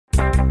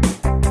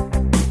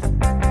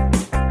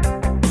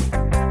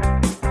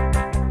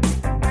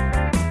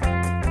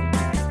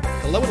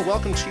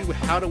welcome to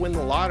How to Win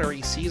the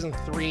Lottery Season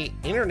 3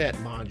 Internet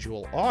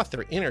Module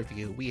Author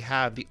Interview. We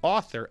have the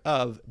author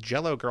of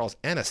Jello Girls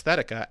and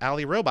Aesthetica,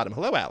 Allie Rowbottom.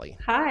 Hello, Allie.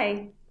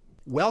 Hi.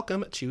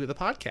 Welcome to the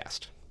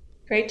podcast.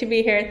 Great to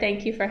be here.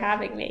 Thank you for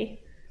having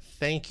me.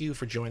 Thank you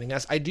for joining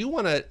us. I do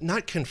want to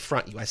not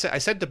confront you. I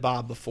said to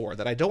Bob before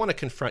that I don't want to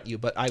confront you,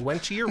 but I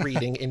went to your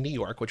reading in New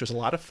York, which was a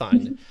lot of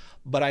fun,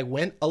 but I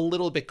went a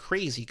little bit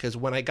crazy because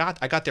when I got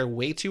there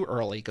way too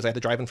early because I had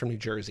to drive in from New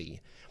Jersey.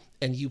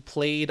 And you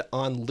played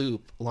on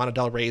loop Lana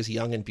Del Rey's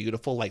Young and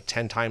Beautiful like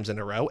 10 times in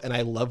a row. And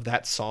I love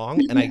that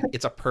song. And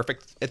it's a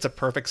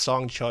perfect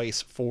song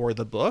choice for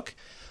the book.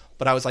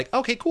 But I was like,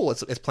 okay, cool.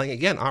 It's playing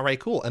again. All right,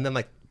 cool. And then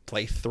like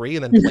play 3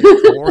 and then play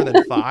 4 and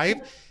then 5.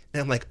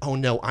 And I'm like, oh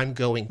no, I'm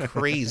going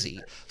crazy.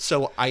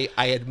 So I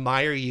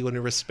admire you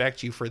and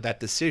respect you for that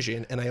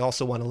decision. And I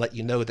also want to let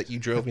you know that you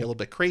drove me a little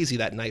bit crazy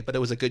that night, but it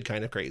was a good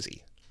kind of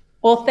crazy.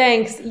 Well,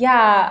 thanks.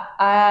 Yeah,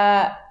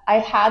 I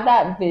had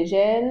that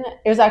vision.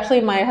 It was actually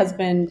my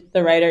husband,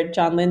 the writer,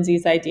 John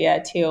Lindsay's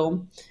idea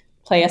to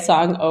play a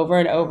song over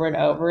and over and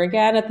over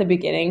again at the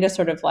beginning to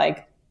sort of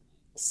like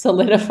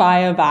solidify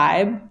a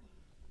vibe.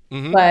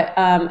 Mm-hmm. But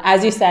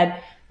as you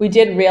said, we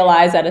did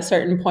realize at a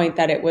certain point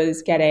that it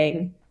was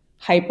getting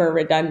hyper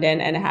redundant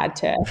and we had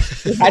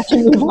to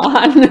move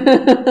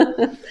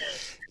on.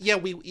 Yeah,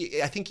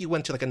 I think you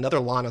went to like another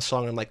Lana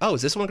song and I'm like, oh,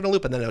 is this one going to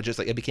loop? And then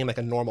it became like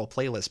a normal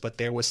playlist. But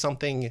there was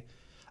something,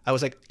 I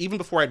was like, even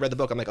before I'd read the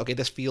book, I'm like, okay,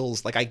 this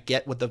feels like I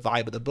get what the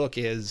vibe of the book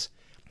is,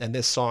 and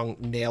this song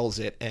nails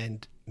it.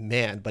 And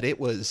man, but it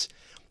was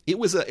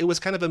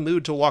kind of a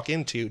mood to walk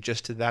into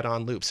just to that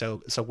on loop.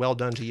 So well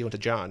done to you and to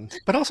John.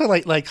 But also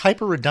like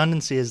hyper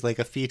redundancy is like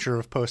a feature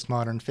of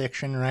postmodern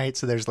fiction, right?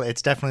 So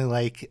it's definitely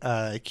like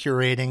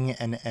curating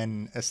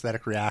and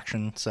aesthetic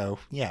reaction. So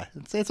yeah,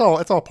 it's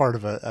all part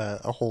of a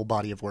whole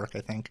body of work,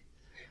 I think.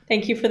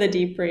 Thank you for the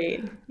deep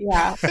read.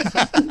 Yeah.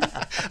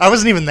 I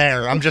wasn't even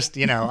there. I'm just,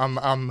 I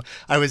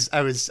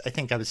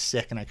think I was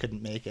sick and I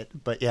couldn't make it,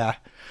 but yeah.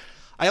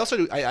 I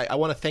also I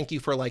want to thank you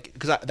for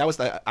because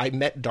I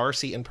met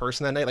Darcy in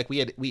person that night. Like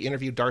we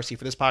interviewed Darcy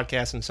for this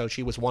podcast, and so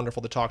she was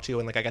wonderful to talk to,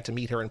 and like I got to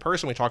meet her in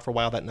person. We talked for a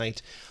while that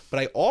night. But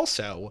I don't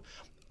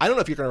know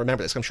if you're going to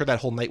remember this. I'm sure that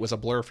whole night was a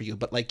blur for you.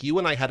 But like you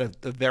and I had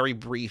a very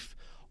brief,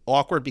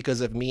 awkward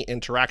because of me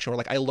interaction where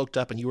like I looked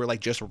up and you were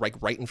like just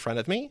right in front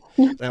of me,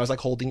 and I was like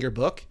holding your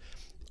book.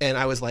 And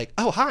I was like,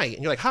 oh, hi.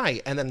 And you're like, hi.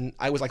 And then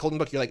I was like holding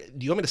the book. You're like,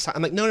 do you want me to sign?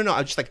 I'm like, no.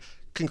 I'm just like,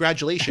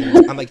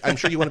 congratulations. I'm like, I'm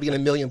sure you want to be in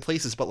a million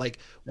places. But like,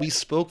 we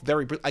spoke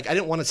very, like, I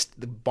didn't want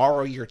to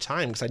borrow your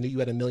time because I knew you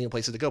had a million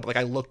places to go. But like,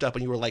 I looked up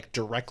and you were like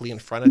directly in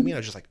front of me. And I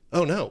was just like,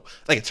 oh no.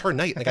 Like, it's her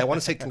night. Like, I want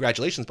to say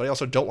congratulations, but I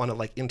also don't want to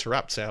like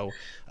interrupt. So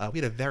we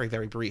had a very,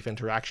 very brief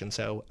interaction.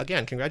 So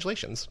again,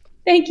 congratulations.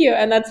 Thank you.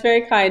 And that's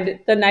very kind.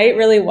 The night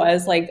really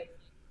was like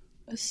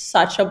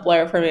such a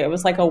blur for me. It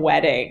was like a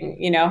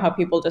wedding, how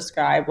people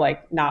describe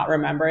like not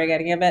remembering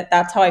any of it.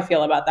 That's how I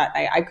feel about that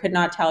night. I could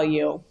not tell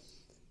you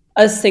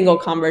a single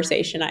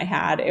conversation I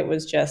had. It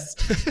was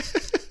just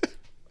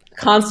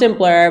constant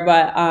blur,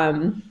 but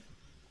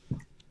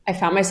I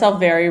found myself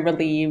very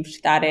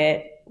relieved that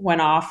it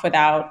went off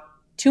without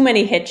too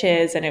many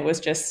hitches and it was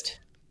just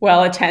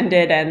well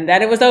attended, and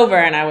then it was over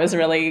and I was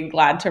really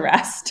glad to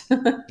rest.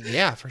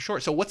 Yeah, for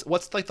sure. So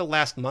what's like the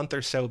last month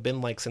or so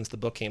been like since the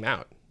book came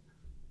out?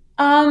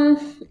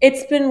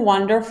 It's been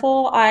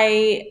wonderful.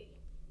 I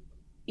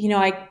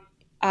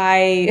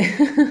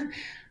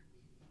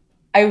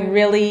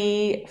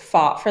really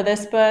fought for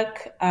this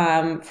book,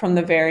 from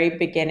the very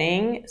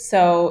beginning.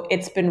 So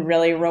it's been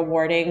really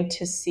rewarding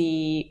to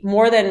see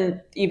more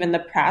than even the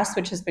press,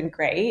 which has been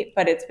great,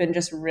 but it's been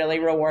just really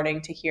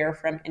rewarding to hear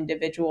from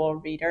individual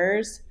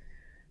readers,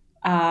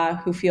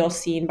 who feel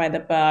seen by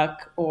the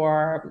book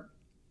or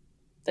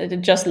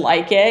just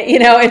like it.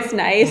 It's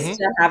nice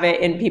to have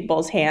it in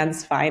people's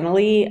hands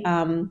finally.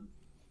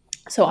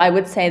 So I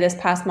would say this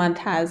past month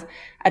has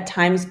at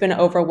times been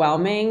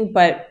overwhelming,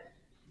 but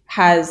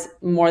has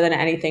more than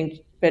anything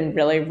been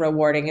really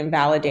rewarding and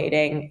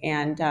validating,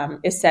 and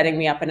is setting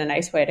me up in a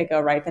nice way to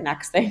go write the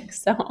next thing.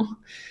 So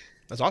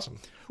that's awesome.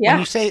 Yeah.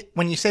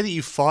 When you say that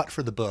you fought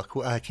for the book,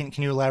 can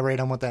you elaborate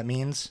on what that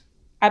means?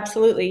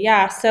 Absolutely.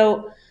 Yeah.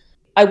 So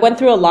I went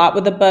through a lot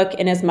with the book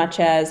in as much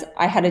as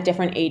I had a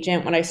different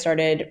agent when I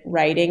started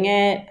writing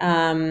it.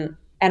 And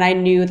I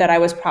knew that I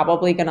was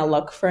probably going to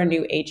look for a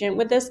new agent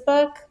with this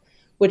book,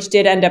 which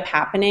did end up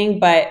happening.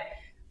 But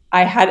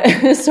I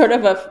had sort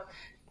of a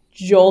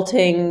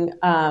jolting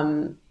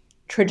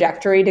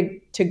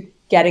trajectory to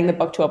getting the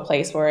book to a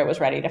place where it was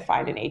ready to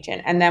find an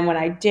agent. And then when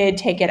I did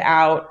take it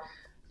out,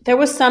 there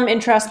was some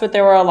interest, but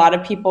there were a lot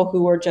of people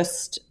who were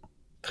just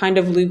kind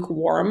of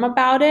lukewarm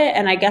about it.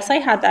 And I guess I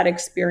had that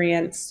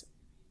experience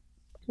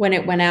when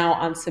it went out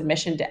on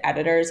submission to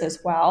editors as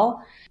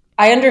well.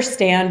 I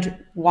understand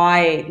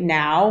why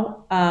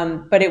now,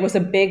 but it was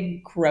a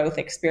big growth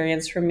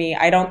experience for me.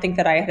 I don't think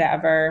that I had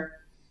ever,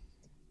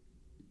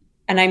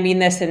 and I mean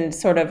this in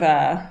sort of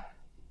a,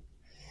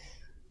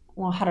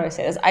 well, how do I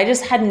say this? I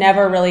just had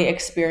never really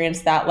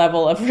experienced that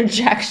level of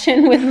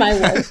rejection with my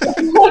work.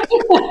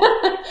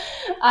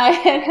 I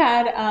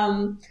had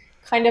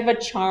kind of a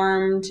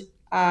charmed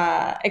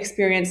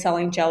experience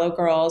selling Jello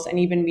Girls and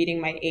even meeting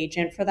my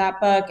agent for that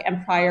book.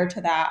 And prior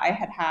to that, I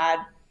had,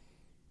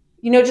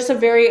 just a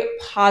very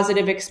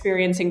positive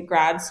experience in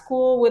grad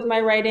school with my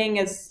writing.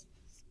 As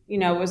it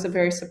was a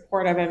very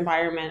supportive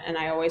environment and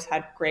I always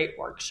had great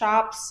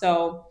workshops.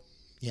 So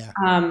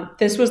Yeah.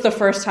 this was the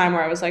first time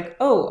where I was like,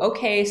 oh,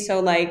 okay, so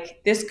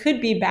like this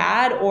could be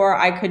bad, or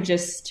I could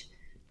just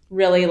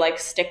really like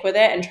stick with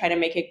it and try to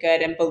make it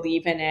good and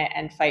believe in it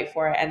and fight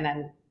for it. And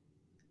then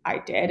I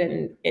did,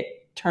 and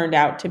it turned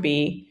out to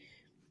be,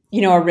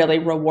 a really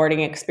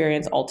rewarding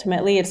experience.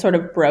 Ultimately, it sort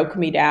of broke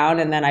me down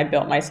and then I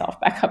built myself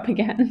back up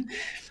again.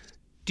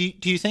 Do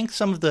you think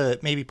some of the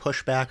maybe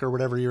pushback or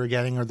whatever you were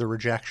getting or the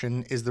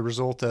rejection is the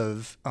result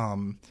of,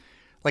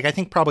 I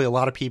think probably a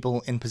lot of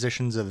people in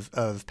positions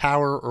of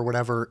power or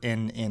whatever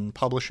in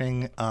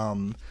publishing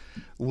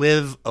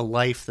live a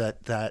life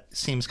that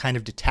seems kind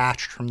of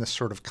detached from this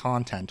sort of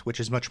content, which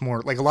is much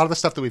more like a lot of the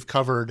stuff that we've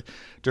covered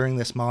during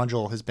this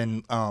module has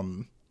been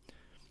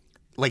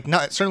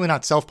certainly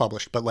not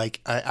self-published, but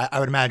I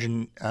would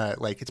imagine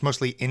it's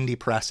mostly indie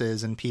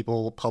presses and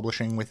people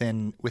publishing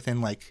within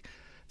like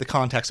the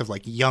context of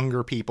like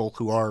younger people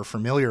who are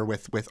familiar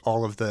with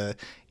all of the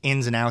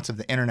ins and outs of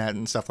the internet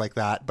and stuff like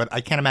that. But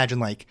I can't imagine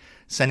like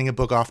sending a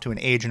book off to an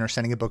agent or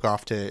sending a book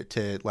off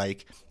to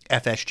like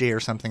FSG or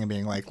something and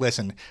being like,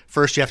 listen,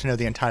 first you have to know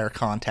the entire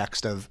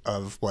context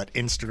of what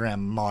Instagram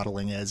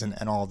modeling is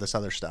and all of this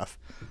other stuff.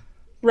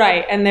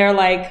 Right. And they're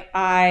like,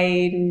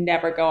 I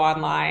never go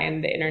online.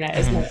 The internet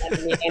is my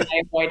enemy and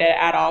I avoid it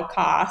at all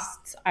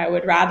costs. I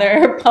would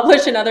rather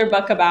publish another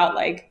book about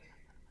like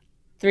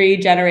 3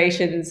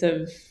 generations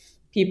of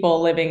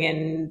people living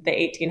in the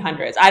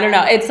 1800s. I don't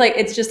know.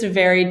 It's just a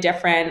very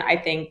different, I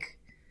think,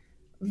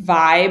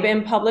 vibe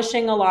in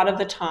publishing a lot of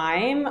the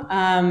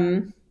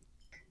time,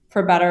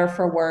 for better or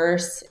for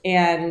worse.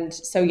 And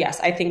so,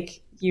 yes, I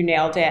think you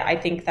nailed it. I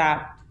think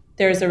that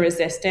there's a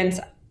resistance,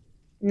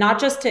 not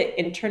just to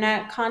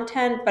internet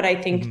content, but I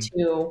think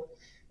to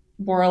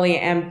morally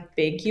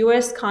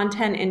ambiguous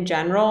content in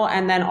general.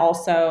 And then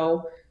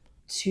also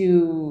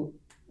to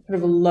sort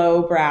of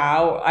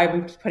lowbrow,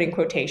 I'm putting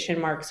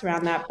quotation marks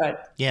around that,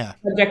 but yeah,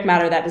 subject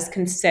matter that is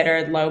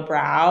considered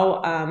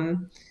lowbrow,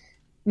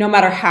 no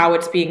matter how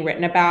it's being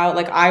written about.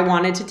 Like I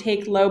wanted to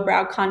take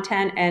lowbrow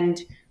content and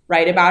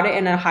write about it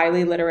in a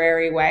highly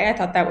literary way. I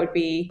thought that would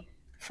be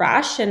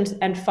fresh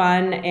and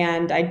fun.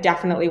 And I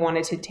definitely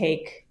wanted to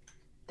take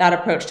that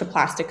approach to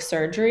plastic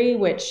surgery,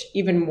 which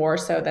even more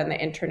so than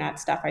the internet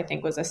stuff, I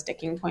think was a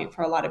sticking point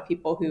for a lot of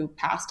people who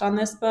passed on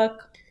this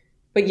book.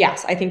 But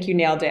yes, I think you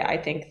nailed it. I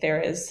think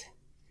there is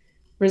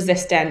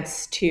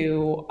resistance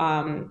to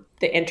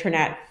the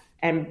internet,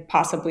 and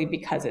possibly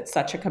because it's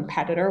such a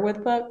competitor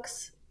with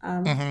books.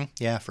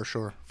 Yeah, for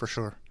sure.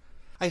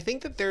 I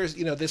think that there's,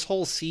 this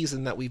whole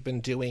season that we've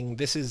been doing,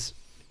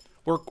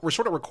 we're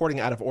sort of recording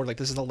out of order. Like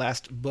this is the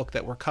last book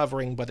that we're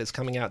covering, but it's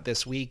coming out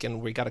this week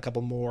and we got a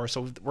couple more.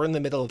 So we're in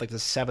the middle of like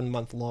this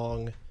 7-month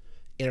long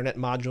internet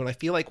module. And I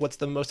feel like what's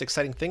the most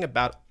exciting thing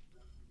about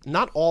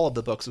not all of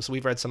the books, so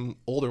we've read some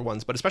older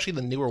ones, but especially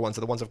the newer ones,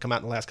 the ones that have come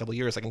out in the last couple of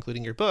years, like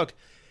including your book,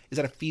 is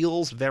that it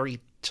feels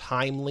very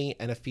timely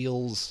and it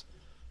feels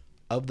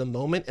of the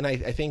moment. And I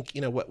think,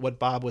 what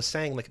Bob was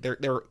saying, like I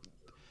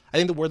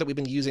think the word that we've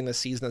been using this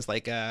season is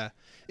like, it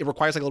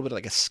requires like a little bit of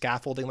like a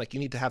scaffolding. Like you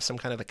need to have some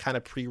kind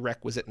of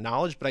prerequisite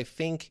knowledge. But I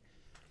think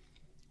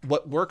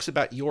what works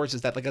about yours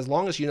is that like, as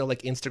long as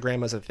like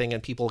Instagram is a thing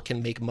and people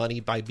can make money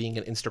by being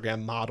an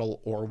Instagram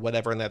model or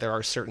whatever, and that there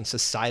are certain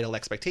societal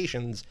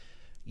expectations,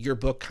 your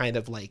book kind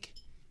of like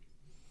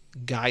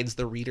guides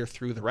the reader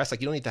through the rest.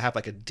 Like you don't need to have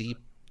like a deep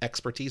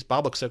expertise.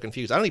 Bob looks so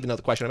confused. I don't even know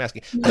the question I'm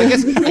asking. But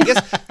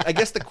I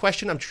guess the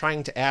question I'm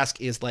trying to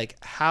ask is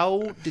like,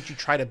 how did you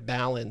try to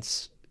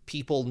balance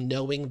people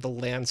knowing the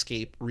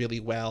landscape really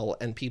well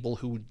and people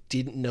who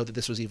didn't know that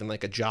this was even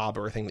like a job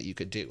or a thing that you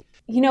could do?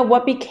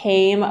 What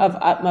became of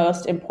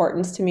utmost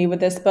importance to me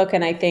with this book,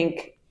 and I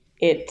think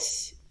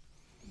it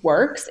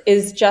works,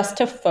 is just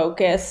to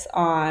focus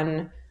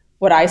on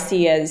what I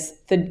see as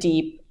the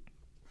deep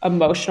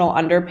emotional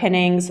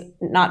underpinnings,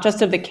 not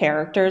just of the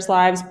characters'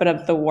 lives, but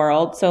of the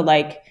world. So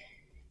like,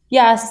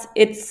 yes,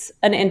 it's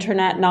an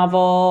internet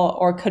novel,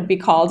 or could be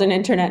called an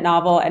internet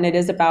novel, and it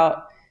is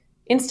about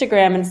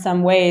Instagram in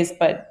some ways,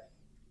 but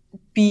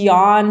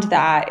beyond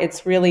that,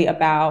 it's really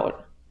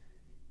about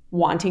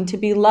wanting to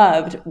be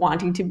loved,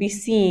 wanting to be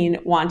seen,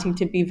 wanting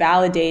to be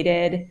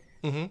validated.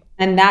 Mm-hmm.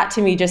 And that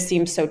to me just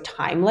seems so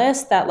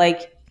timeless that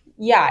like,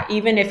 yeah,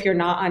 even if you're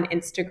not on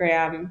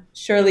Instagram,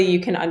 surely you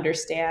can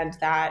understand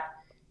that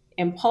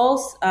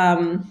impulse.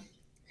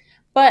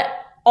 But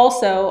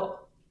also,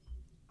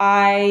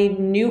 I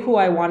knew who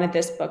I wanted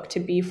this book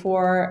to be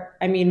for.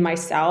 I mean,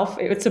 myself,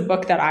 it's a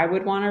book that I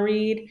would want to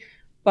read,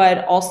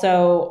 but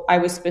also I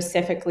was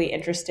specifically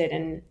interested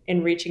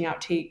in reaching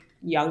out to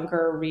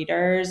younger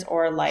readers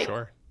or like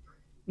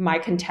my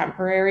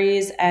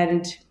contemporaries,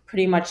 and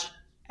pretty much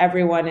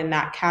everyone in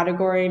that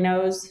category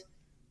knows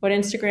what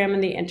Instagram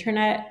and the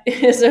internet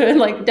is, or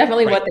like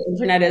definitely Right. what the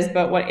internet is,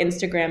 but what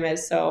Instagram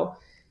is. So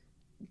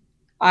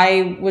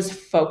I was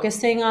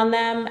focusing on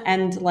them,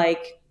 and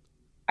like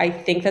I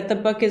think that the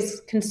book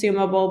is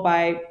consumable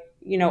by,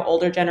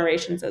 older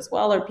generations as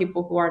well, or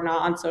people who are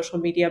not on social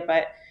media,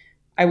 but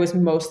I was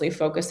mostly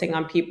focusing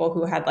on people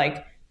who had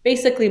like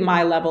basically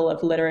my level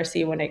of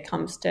literacy when it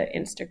comes to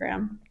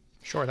Instagram.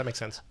 Sure, that makes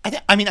sense.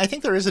 I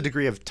think there is a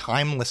degree of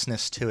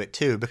timelessness to it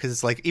too, because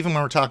it's like, even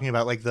when we're talking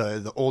about like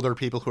the older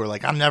people who are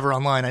like, I'm never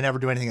online, I never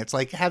do anything. It's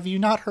like, have you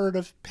not heard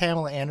of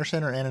Pamela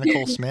Anderson or Anna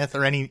Nicole Smith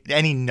or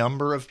any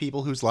number of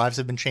people whose lives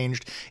have been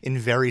changed in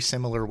very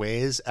similar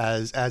ways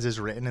as is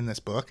written in this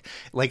book?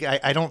 Like,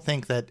 I don't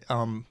think that,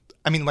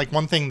 like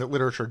one thing that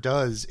literature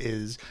does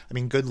is,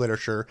 good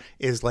literature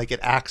is like it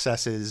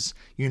accesses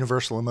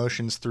universal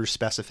emotions through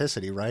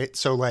specificity, right?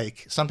 So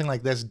like something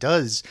like this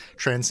does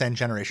transcend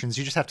generations.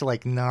 You just have to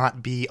like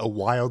not be a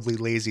wildly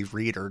lazy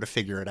reader to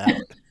figure it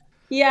out.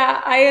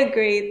 Yeah, I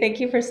agree. Thank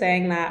you for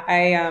saying that.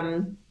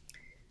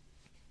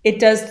 It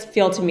does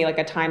feel to me like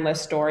a timeless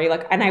story.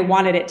 Like, and I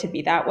wanted it to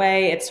be that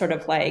way. It's sort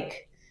of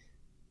like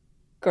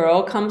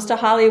girl comes to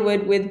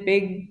Hollywood with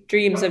big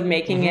dreams of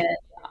making it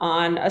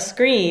on a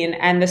screen,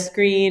 and the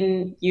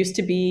screen used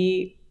to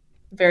be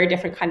a very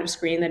different kind of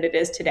screen than it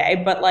is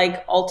today, but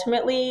like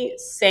ultimately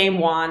same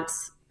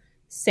wants,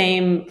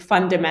 same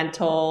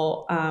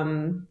fundamental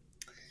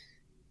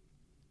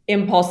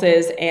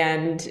impulses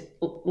and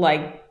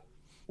like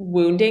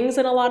woundings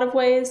in a lot of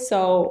ways.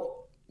 So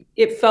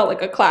it felt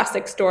like a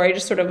classic story,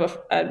 just sort of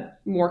a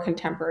more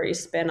contemporary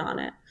spin on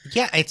it.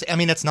 Yeah,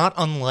 it's not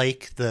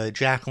unlike the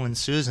Jacqueline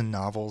Susan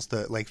novels,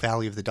 the like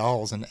Valley of the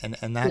Dolls and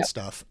that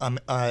stuff. And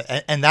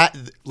that,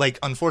 like,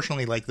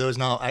 unfortunately, like those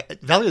Valley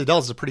of the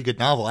Dolls is a pretty good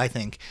novel, I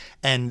think,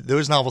 and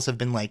those novels have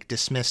been like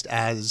dismissed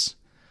as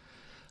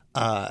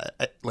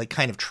like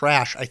kind of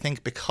trash, I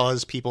think,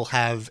 because people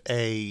have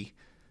a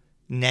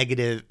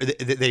negative,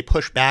 they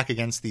push back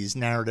against these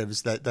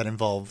narratives that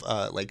involve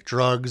like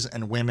drugs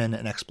and women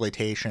and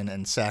exploitation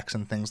and sex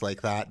and things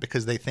like that,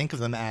 because they think of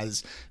them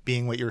as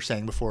being what you were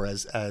saying before,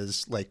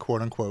 as like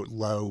quote unquote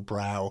low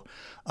brow,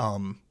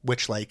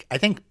 which like I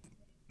think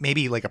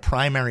maybe like a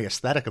primary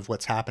aesthetic of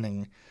what's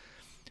happening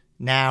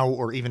now,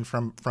 or even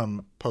from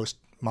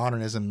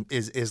postmodernism,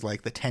 is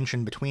like the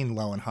tension between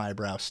low and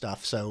highbrow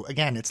stuff. So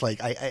again, it's like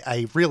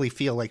I really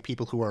feel like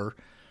people who are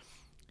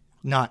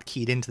not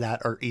keyed into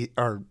that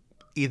are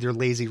either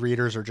lazy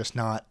readers or just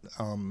not,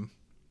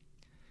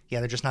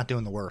 they're just not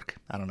doing the work.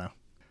 I don't know.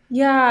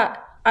 Yeah,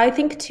 I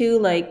think too,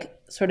 like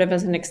sort of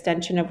as an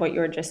extension of what you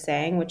were just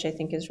saying, which I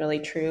think is really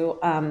true.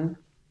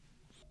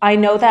 I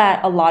know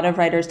that a lot of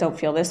writers don't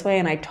feel this way,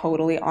 and I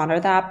totally honor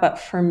that. But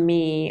for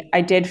me, I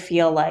did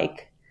feel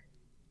like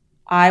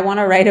I want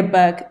to write a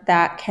book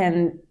that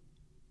can,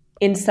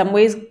 in some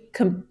ways,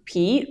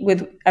 compete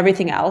with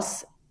everything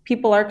else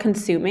people are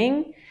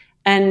consuming.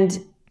 And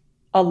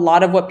a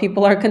lot of what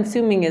people are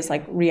consuming is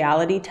like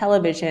reality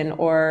television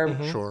or,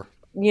 Sure,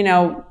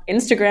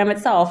 Instagram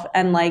itself.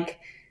 And like,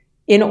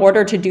 in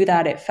order to do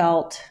that, it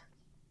felt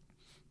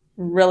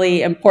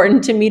really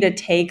important to me to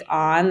take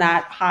on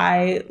that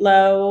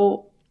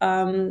high-low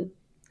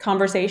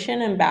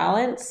conversation and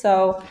balance.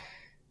 So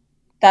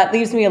that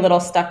leaves me a little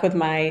stuck with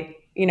my,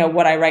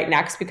 what I write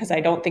next, because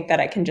I don't think that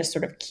I can just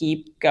sort of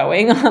keep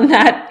going on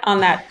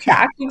that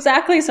track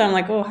exactly. So I'm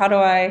like, oh, how do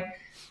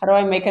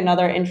I make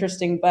another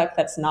interesting book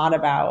that's not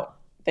about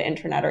the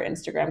internet or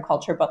Instagram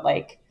culture, but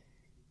like,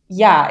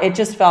 yeah, it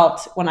just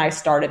felt when I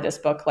started this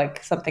book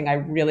like something I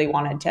really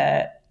wanted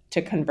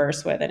to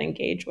converse with and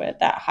engage with,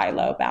 that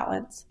high-low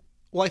balance.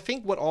 Well, I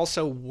think what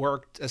also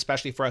worked,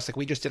 especially for us, like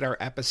we just did our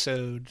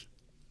episode,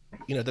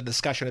 the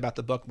discussion about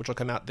the book, which will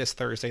come out this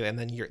Thursday, and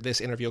then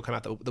this interview will come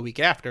out the week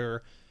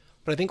after.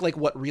 But I think like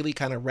what really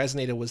kind of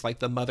resonated was like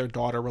the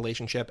mother-daughter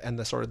relationship and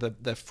the sort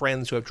of the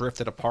friends who have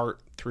drifted apart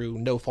through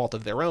no fault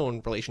of their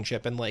own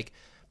relationship, and like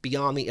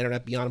beyond the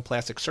internet, beyond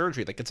plastic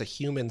surgery, like it's a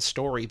human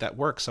story that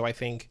works. So I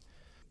think,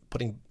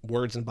 putting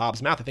words in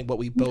Bob's mouth, I think what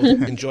we both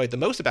enjoyed the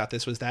most about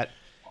this was that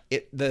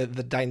the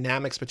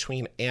dynamics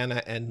between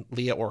Anna and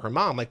Leah, or her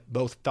mom, like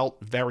both felt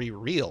very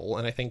real.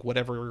 And I think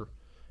whatever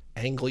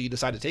angle you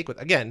decide to take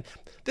with, again,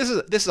 this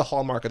is a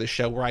hallmark of the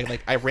show where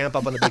I ramp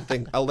up on a big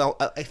thing.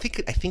 I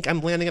think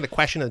I'm landing on a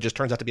question and it just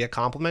turns out to be a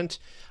compliment.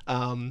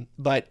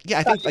 But yeah,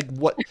 I think like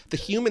what the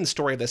human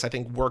story of this, I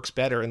think works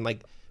better, and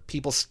like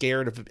people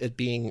scared of it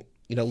being,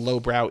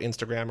 lowbrow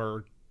Instagram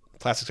or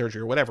plastic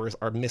surgery or whatever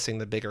are missing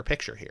the bigger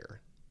picture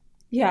here.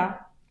 Yeah.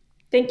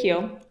 Thank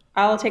you.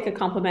 I'll take a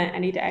compliment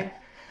any day.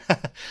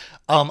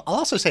 I'll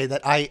also say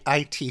that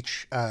I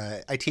teach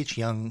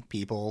young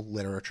people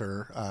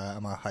literature.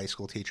 I'm a high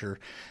school teacher.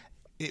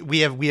 We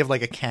have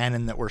like a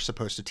canon that we're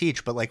supposed to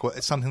teach, but like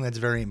something that's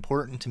very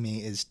important to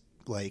me is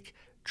like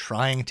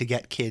trying to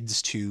get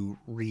kids to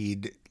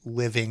read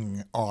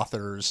living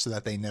authors so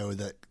that they know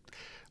that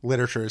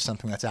literature is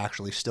something that's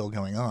actually still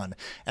going on.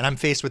 And I'm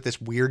faced with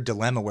this weird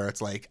dilemma where it's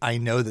like, I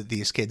know that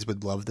these kids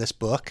would love this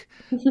book,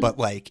 but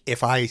like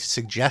if I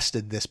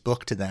suggested this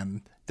book to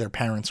them, their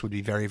parents would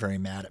be very, very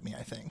mad at me,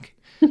 I think.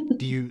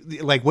 Do you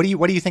like what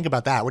do you think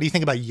about that? What do you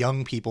think about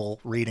young people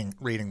reading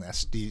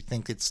this? Do you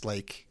think it's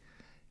like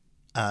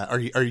are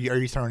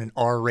you throwing an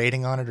R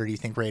rating on it, or do you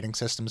think rating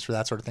systems for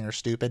that sort of thing are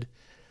stupid?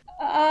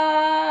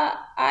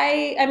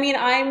 I mean,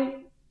 I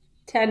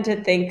tend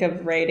to think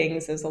of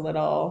ratings as a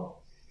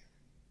little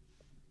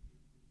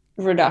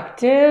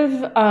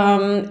reductive,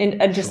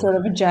 in a just sort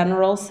of a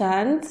general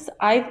sense.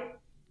 I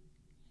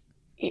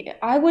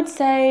would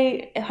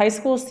say high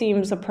school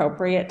seems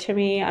appropriate to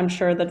me. I'm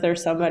sure that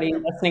there's somebody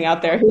listening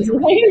out there who's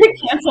ready to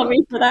cancel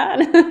me for that.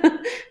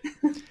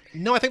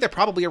 No, I think they're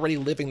probably already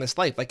living this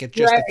life. Like, it's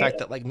just Right. the fact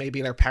that, like,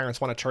 maybe their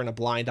parents want to turn a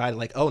blind eye,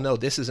 like, oh, no,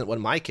 this isn't what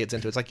my kid's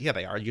into. It's like, yeah,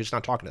 they are. You're just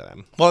not talking to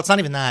them. Well, it's not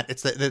even that.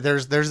 It's that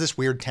there's this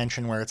weird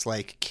tension where it's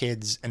like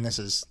kids, and this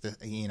is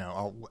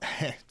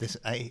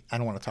I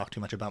don't want to talk too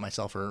much about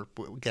myself or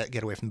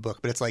get away from the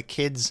book, but it's like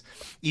kids,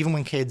 even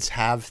when kids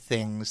have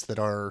things that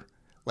are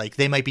like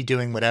they might be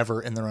doing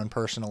whatever in their own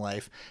personal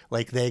life,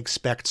 like they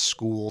expect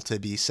school to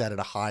be set at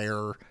a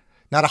higher.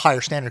 Not a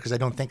higher standard, because I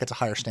don't think it's a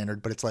higher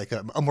standard, but it's like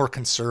a more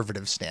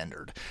conservative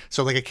standard.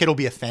 So like a kid will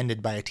be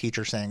offended by a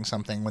teacher saying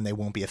something when they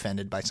won't be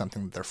offended by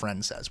something that their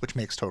friend says, which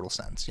makes total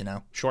sense, you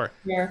know? Sure.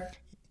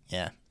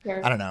 Yeah.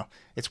 Sure. I don't know.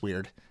 It's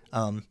weird.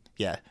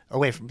 Yeah.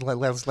 Away from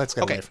let's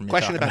get away from me.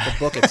 Question talking about the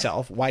book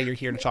itself, why you're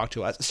here to talk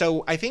to us.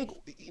 So I think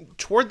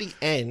toward the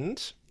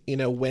end,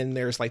 when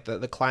there's like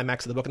the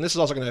climax of the book, and this is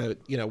also going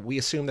to, we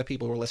assume that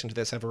people who are listening to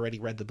this have already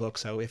read the book.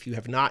 So if you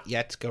have not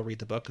yet, go read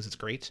the book because it's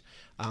great.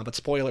 But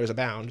spoilers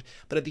abound.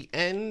 But at the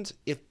end,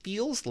 it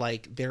feels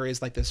like there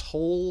is like this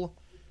whole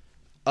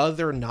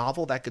other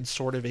novel that could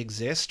sort of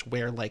exist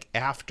where like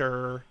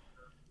after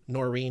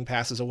Noreen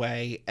passes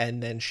away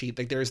and then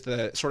there's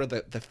the sort of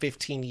the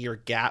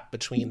 15-year gap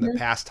between the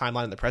past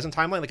timeline and the present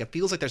timeline. Like it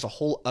feels like there's a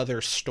whole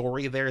other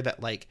story there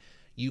that like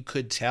you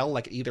could tell,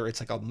 like either it's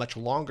like a much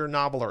longer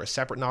novel or a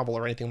separate novel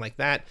or anything like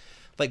that.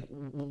 Like,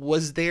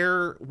 was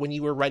there, when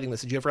you were writing this,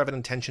 did you ever have an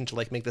intention to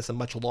like make this a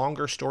much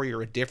longer story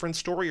or a different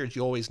story, or did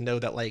you always know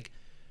that like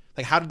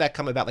how did that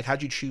come about? Like, how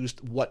did you choose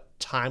what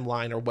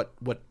timeline or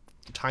what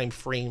time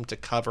frame to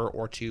cover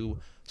or to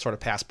sort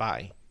of pass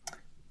by?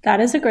 That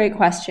is a great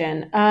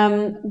question.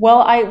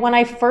 Well, when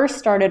I first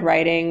started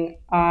writing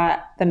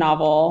the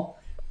novel,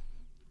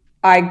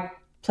 I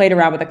played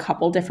around with a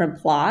couple different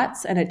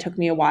plots, and it took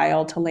me a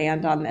while to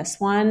land on this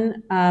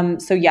one.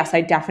 So yes, I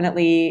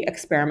definitely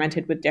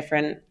experimented with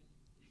different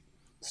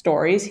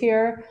stories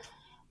here.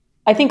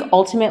 I think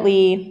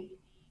ultimately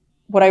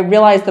what I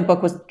realized the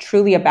book was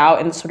truly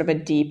about in sort of a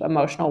deep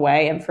emotional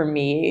way, and for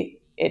me,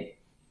 it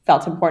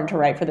felt important to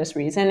write for this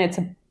reason.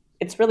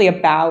 It's really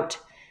about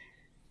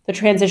the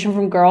transition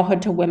from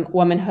girlhood to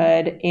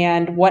womanhood,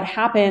 and what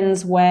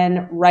happens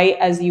when, right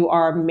as you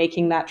are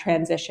making that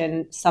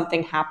transition,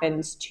 something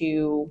happens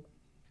to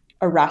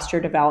arrest your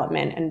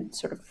development and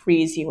sort of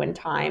freeze you in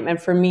time. And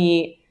for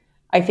me,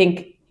 I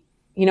think,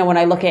 when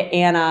I look at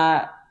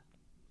Anna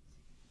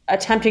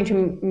attempting to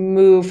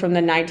move from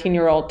the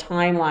 19-year-old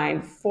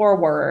timeline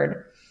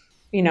forward,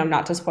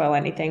 not to spoil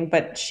anything,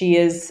 but she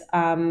is,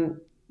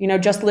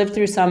 just lived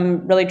through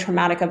some really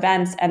traumatic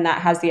events, and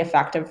that has the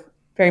effect of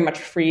very much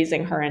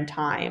freezing her in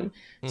time.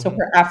 Mm-hmm. So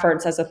her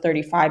efforts as a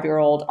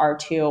 35-year-old are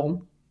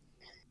to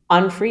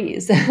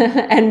unfreeze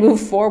and move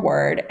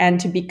forward and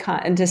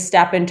to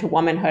step into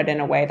womanhood in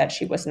a way that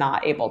she was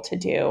not able to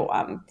do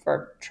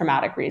for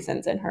traumatic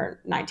reasons in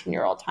her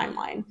 19-year-old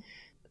timeline.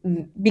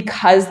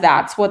 Because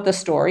that's what the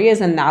story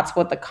is and that's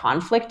what the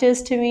conflict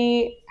is to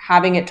me,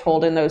 having it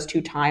told in those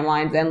two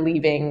timelines and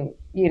leaving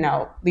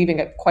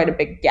quite a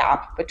big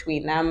gap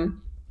between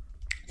them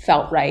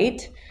felt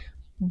right.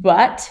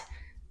 But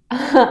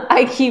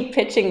I keep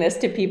pitching this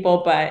to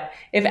people, but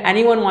if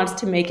anyone wants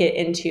to make it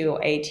into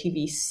a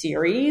TV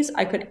series,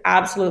 I could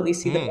absolutely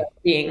see the book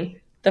being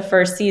the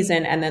first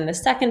season and then the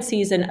second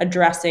season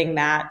addressing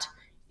that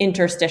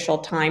interstitial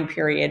time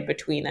period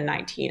between the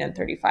 19 and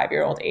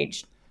 35-year-old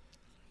age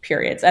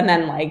periods. And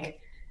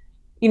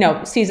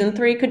then season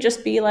 3 could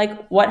just be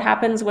like, what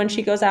happens when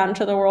she goes out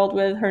into the world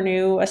with her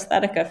new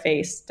aesthetica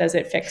face? Does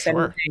it fix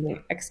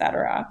anything,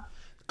 etc.?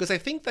 Because I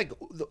think like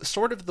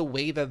sort of the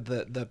way that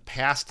the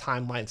past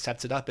timeline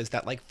sets it up is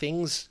that like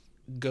things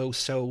go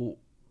so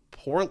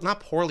not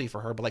poorly for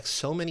her, but like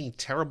so many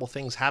terrible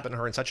things happen to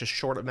her in such a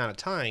short amount of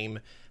time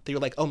that you're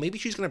like, oh, maybe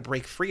she's going to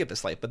break free of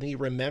this life. But then you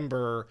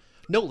remember,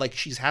 no, like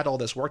she's had all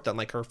this work done,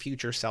 like her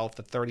future self,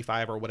 the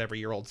 35 or whatever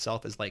year old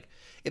self is like,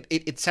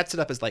 it sets it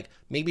up as like,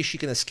 maybe she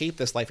can escape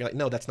this life. You're like,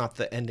 no, that's not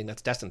the ending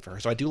that's destined for her.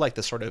 So I do like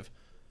this sort of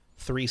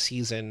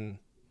 3-season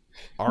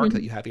arc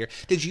that you have here.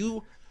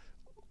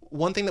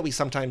 One thing that we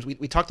sometimes, we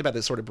talked about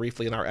this sort of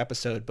briefly in our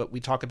episode, but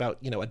we talk about,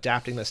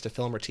 adapting this to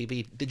film or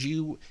TV.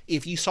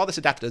 If you saw this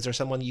adapted, is there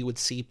someone you would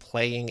see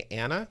playing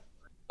Anna?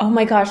 Oh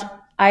my gosh.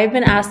 I've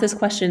been asked this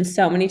question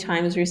so many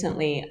times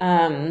recently,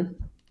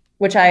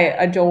 which I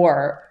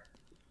adore.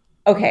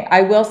 Okay.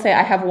 I will say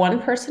I have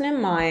one person in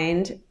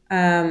mind,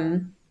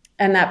 and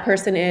that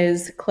person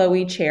is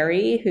Chloe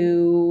Cherry,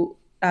 who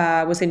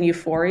was in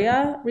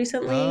Euphoria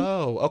recently.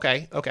 Oh,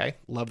 okay.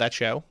 Love that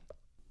show.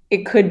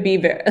 it could be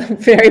very,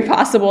 very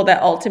possible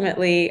that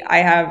ultimately I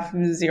have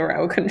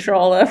zero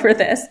control over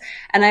this.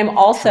 And I'm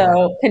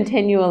also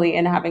continually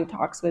in having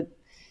talks with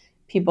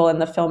people in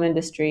the film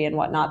industry and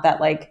whatnot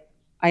that like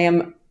I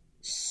am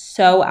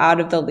so out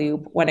of the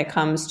loop when it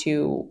comes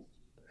to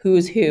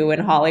who's who in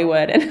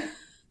Hollywood and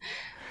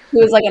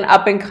who's like an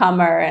up and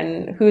comer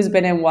and who's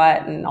been in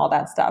what and all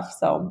that stuff.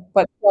 So,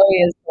 but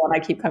Chloe is the one I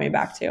keep coming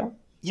back to.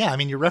 Yeah, I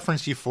mean, you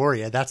referenced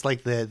Euphoria. That's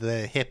like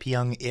the hip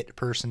young it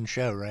person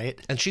show, right?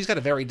 And she's got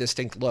a very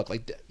distinct look.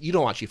 Like, you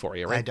don't watch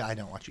Euphoria, right? I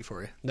don't watch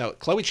Euphoria. No,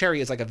 Chloe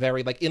Cherry is like a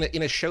very like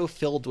in a show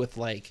filled with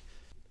like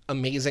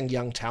amazing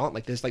young talent.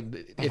 Like there's like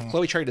if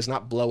Chloe Cherry does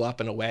not blow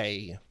up in a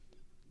way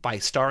by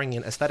starring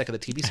in Aesthetica, the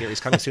TV series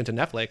coming soon to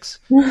Netflix,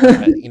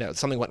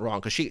 something went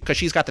wrong because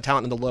she's got the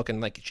talent and the look, and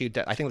like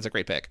I think that's a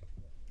great pick.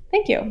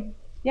 Thank you.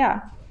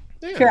 Yeah.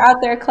 If you're out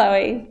there,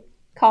 Chloe,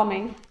 call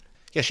me.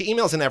 Yeah, she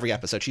emails in every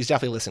episode. She's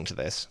definitely listening to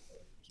this.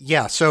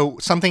 Yeah, so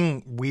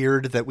something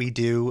weird that we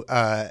do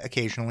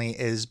occasionally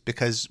is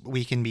because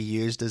we can be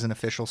used as an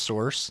official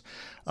source,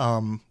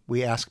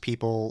 we ask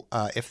people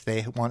if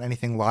they want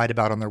anything lied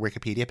about on their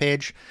Wikipedia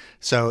page.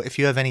 So if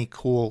you have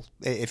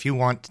if you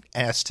want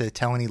us to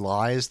tell any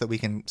lies that we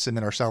can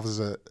submit ourselves as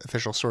an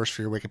official source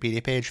for your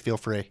Wikipedia page, feel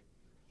free.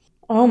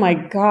 Oh my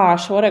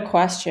gosh, what a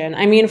question.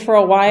 I mean, for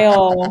a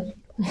while,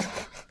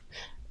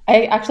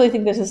 I actually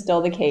think this is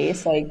still the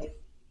case. Like,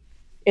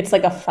 it's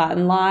like a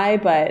fun lie,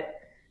 but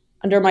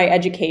under my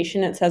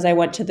education, it says I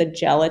went to the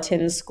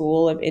Gelatin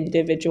School of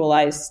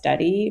Individualized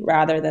Study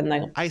rather than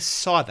like... I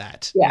saw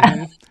that.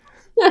 Yeah.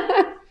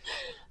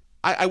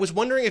 I was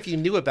wondering if you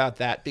knew about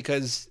that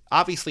because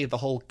obviously the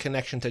whole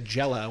connection to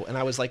Jell-O, and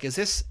I was like, is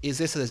this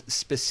a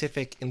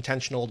specific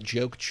intentional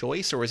joke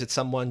choice, or is it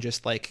someone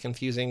just like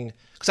confusing?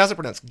 Because how's it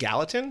pronounced?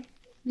 Gallatin?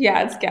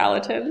 Yeah, it's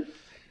Gallatin.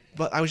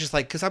 But I was just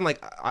like, because I'm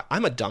like,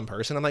 I'm a dumb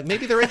person. I'm like,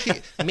 maybe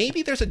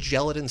there's a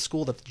gelatin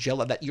school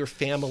that your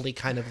family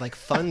kind of like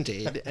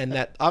funded, and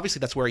that obviously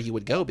that's where you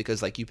would go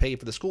because like you pay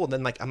for the school. And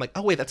then like I'm like,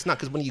 oh wait, that's not,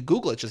 because when you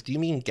Google it, just do you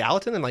mean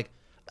Gallatin? And like,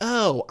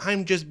 oh,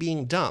 I'm just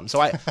being dumb.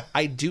 So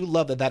I do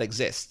love that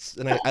exists,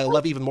 and I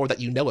love even more that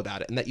you know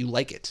about it and that you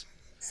like it.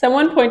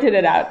 Someone pointed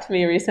it out to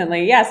me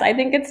recently. Yes, I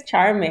think it's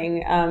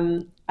charming.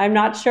 I'm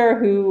not sure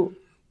who.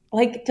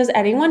 Like, does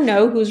anyone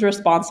know who's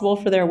responsible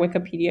for their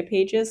Wikipedia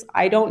pages?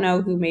 I don't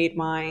know who made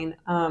mine.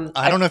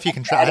 I don't know if you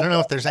can track. I don't know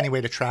if there's any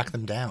way to track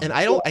them down. And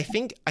I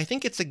think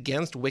it's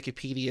against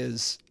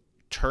Wikipedia's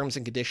terms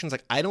and conditions.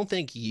 Like, I don't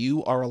think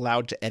you are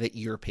allowed to edit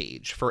your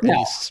page for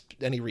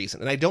any reason.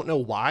 And I don't know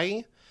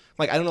why.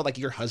 Like, I don't know. Like,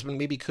 your husband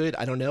maybe could.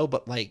 I don't know.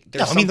 But like,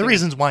 there's I mean, the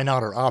reasons why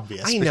not are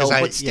obvious. I know,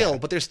 but still,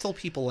 but there's still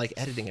people like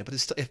editing it. But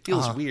it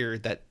feels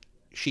weird that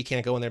she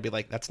can't go in there and be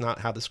like, that's not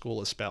how the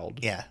school is spelled.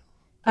 Yeah.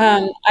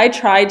 I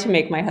tried to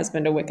make my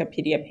husband a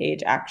Wikipedia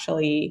page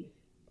actually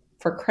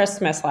for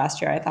Christmas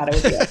last year. I thought it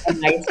would be like a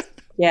nice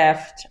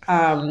gift.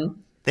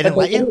 They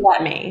didn't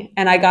let me.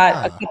 And I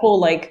got a couple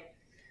like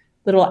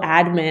little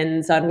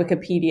admins on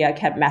Wikipedia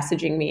kept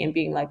messaging me and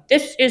being like,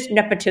 this is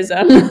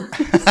nepotism.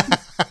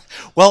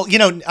 Well,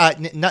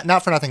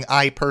 not for nothing.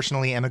 I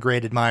personally am a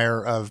great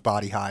admirer of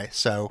Body High.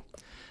 So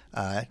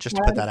just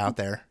to put that out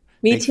there.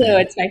 Me too. Fan.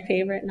 It's my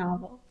favorite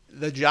novel.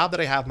 The job that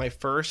I have, my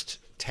first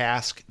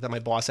task that my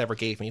boss ever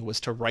gave me was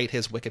to write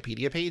his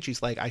Wikipedia page.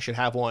 He's like, I should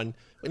have one.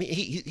 And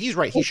he's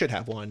right. He should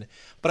have one.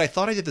 But I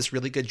thought I did this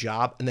really good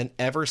job. And then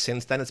ever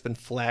since then, it's been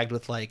flagged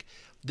with like,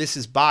 this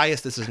is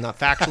biased. This is not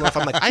factual enough.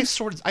 I'm like, I've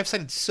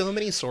cited so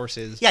many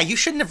sources. Yeah, you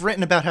shouldn't have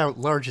written about how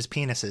large his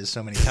penis is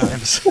so many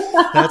times.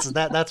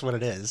 That's what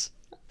it is.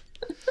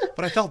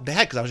 But I felt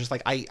bad because I was just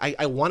like,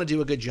 I want to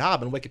do a good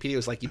job. And Wikipedia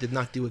was like, you did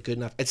not do a good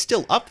enough. It's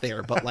still up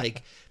there. But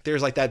like,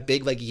 there's like that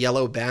big like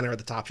yellow banner at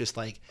the top, just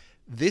like,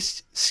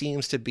 this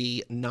seems to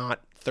be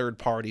not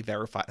third-party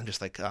verified. I'm just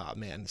like, oh,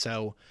 man.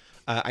 So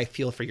I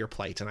feel for your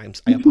plight,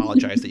 and I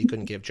apologize that you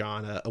couldn't give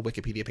John a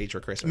Wikipedia page for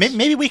Christmas.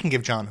 Maybe we can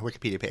give John a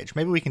Wikipedia page.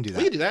 Maybe we can do that.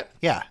 We can do that.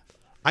 Yeah.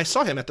 I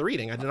saw him at the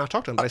reading. I did not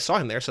talk to him, but I saw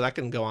him there, so that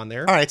can go on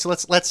there. All right, so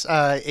let's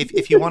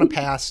if you want to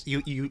pass,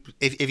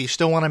 if you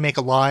still want to make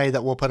a lie,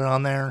 that we'll put it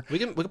on there. We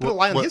can put a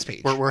lie on his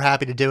page. We're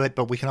happy to do it,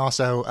 but we can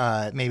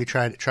also maybe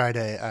try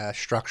to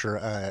structure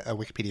a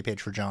Wikipedia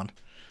page for John.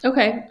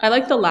 Okay. I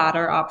like the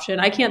latter option.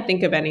 I can't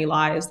think of any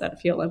lies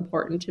that feel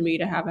important to me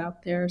to have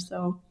out there.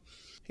 So,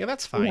 yeah,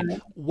 that's fine. Yeah.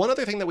 One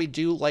other thing that we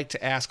do like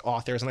to ask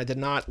authors, and I did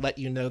not let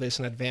you know this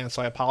in advance,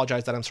 so I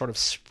apologize that I'm sort of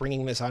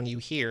springing this on you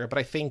here, but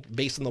I think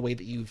based on the way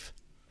that you've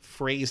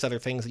phrased other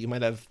things that you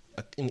might have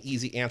an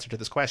easy answer to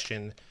this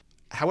question.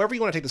 However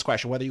you want to take this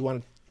question, whether you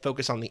want to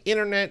focus on the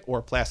internet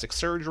or plastic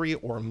surgery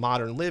or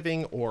modern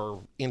living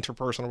or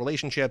interpersonal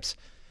relationships,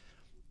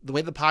 the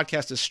way the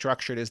podcast is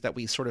structured is that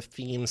we sort of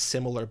theme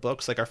similar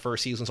books. Like our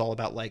first season is all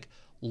about like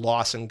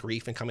loss and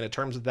grief and coming to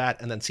terms with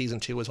that. And then season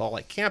 2 is all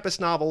like campus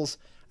novels.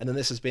 And then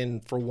this has been,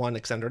 for one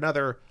extent or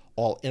another,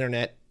 all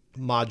internet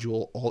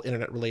module, all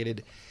internet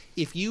related.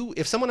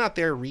 If someone out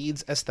there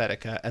reads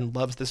Aesthetica and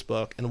loves this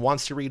book and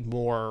wants to read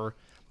more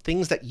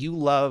things that you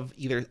love,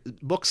 either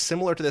books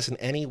similar to this in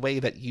any way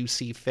that you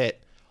see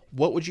fit,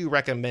 what would you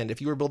recommend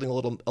if you were building a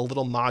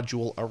little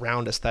module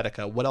around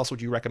aesthetica? What else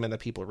would you recommend that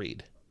people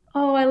read?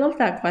 Oh, I love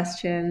that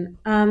question.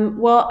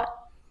 Well,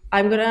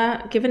 I'm going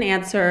to give an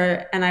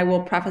answer, and I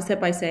will preface it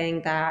by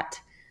saying that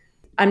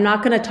I'm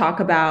not going to talk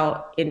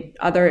about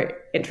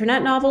other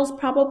internet novels,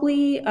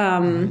 probably,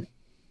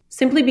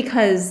 simply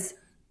because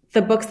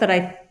the books that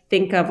I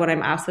think of when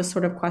I'm asked this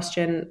sort of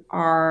question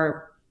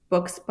are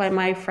books by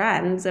my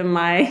friends and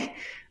my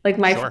Sure,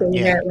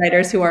 favorite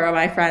writers who are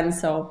my friends.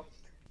 So,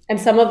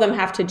 and some of them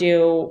have to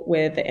do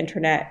with the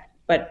internet,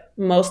 but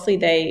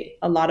mostly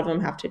a lot of them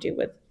have to do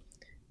with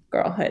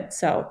girlhood.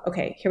 So,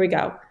 okay, here we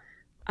go.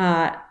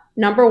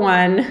 Number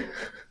one,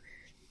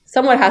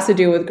 somewhat has to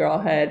do with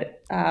girlhood,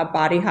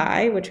 Body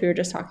High, which we were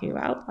just talking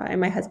about, by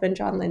my husband,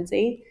 John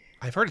Lindsay.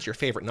 I've heard it's your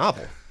favorite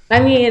novel. I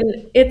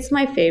mean, it's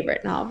my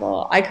favorite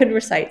novel. I could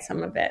recite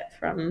some of it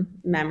from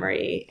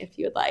memory if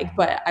you would like,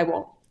 but I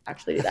won't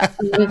actually do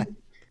that.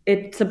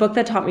 It's a book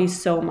that taught me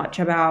so much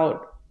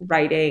about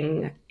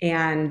writing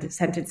and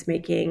sentence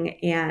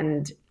making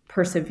and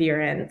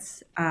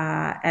perseverance,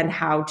 and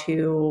how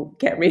to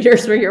get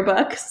readers for your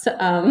books.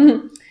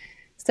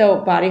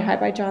 So Body High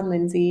by John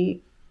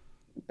Lindsay,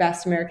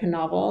 best American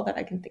novel that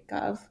I can think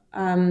of.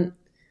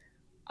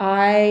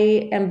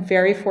 I am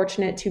very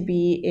fortunate to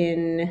be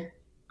in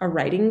a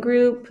writing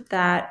group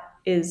that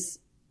is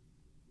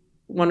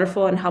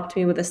wonderful and helped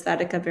me with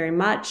aesthetica very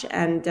much,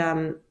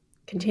 and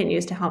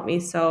continues to help me.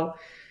 So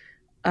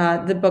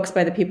the books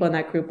by the people in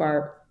that group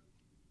are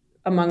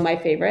among my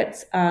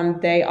favorites.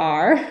 They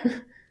are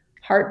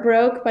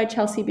Heartbroke by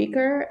Chelsea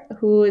Beaker,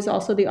 who is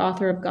also the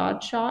author of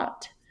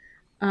Godshot.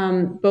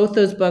 Both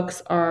those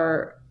books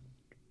are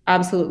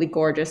absolutely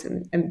gorgeous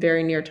and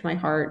very near to my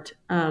heart.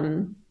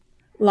 Long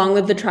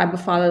Live the Tribe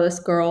of Fatherless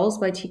Girls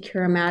by T.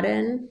 Kira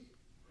Madden.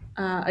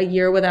 A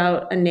Year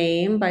Without a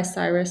Name by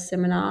Cyrus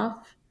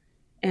Simonoff,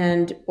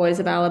 and Boys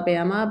of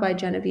Alabama by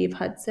Genevieve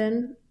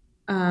Hudson.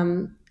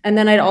 And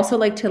then I'd also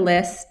like to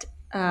list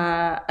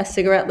A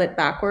Cigarette Lit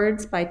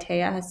Backwards by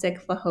Taya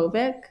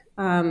Hasik-Flahovic.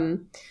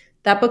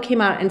 That book came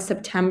out in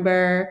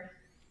September.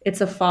 It's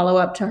a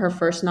follow-up to her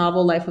first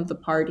novel, Life of the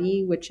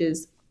Party, which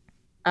is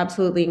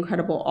absolutely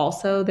incredible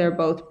also. They're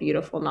both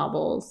beautiful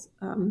novels.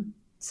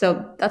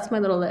 So that's my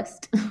little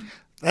list.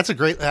 That's a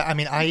great, I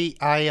mean,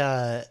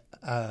 I'm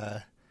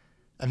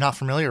not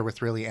familiar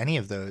with really any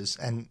of those.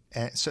 And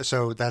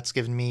so that's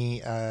given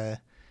me,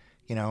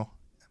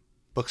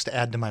 books to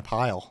add to my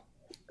pile.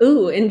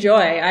 Ooh,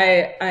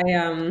 enjoy.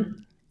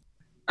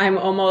 I'm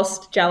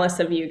almost jealous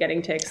of you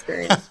getting to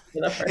experience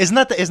for the first.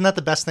 Isn't that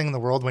the best thing in the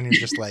world when you're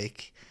just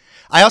like,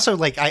 I also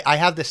like, I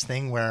have this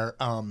thing where,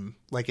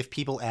 like if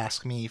people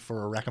ask me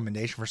for a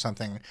recommendation for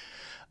something,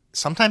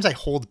 sometimes I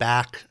hold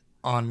back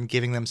on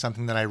giving them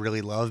something that I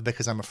really love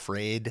because I'm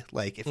afraid,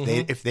 like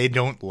if they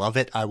don't love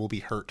it, I will be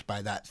hurt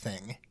by that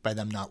thing, by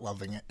them not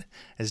loving it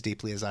as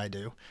deeply as I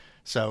do.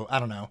 So I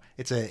don't know.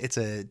 It's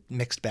a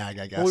mixed bag,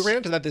 I guess. Well, we ran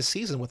into that this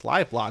season with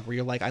Live Blog, where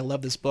you're like, I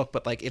love this book,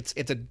 but like it's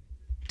a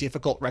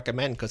difficult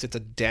recommend because it's a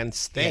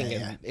dense thing,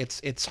 and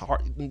it's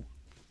hard.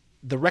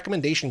 The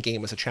recommendation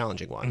game is a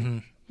challenging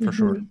one, for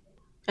sure.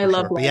 I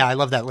love sure. Yeah, I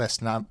love that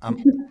list. And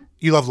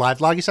you love Live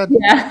Blog, you said?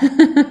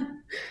 Yeah.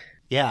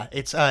 Yeah,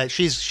 it's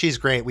she's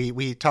great.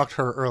 We talked to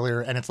her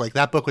earlier, and it's like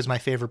that book was my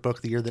favorite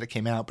book the year that it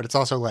came out. But it's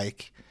also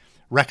like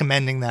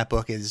recommending that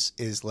book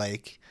is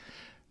like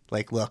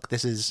look,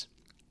 this is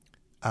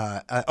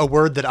a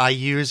word that I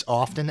use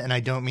often, and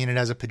I don't mean it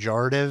as a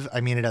pejorative. I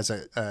mean it as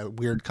a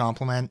weird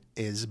compliment.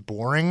 Is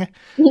boring.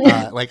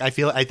 Like I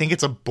think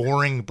it's a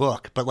boring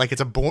book, but like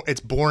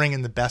it's boring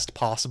in the best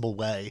possible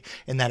way,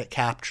 in that it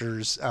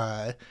captures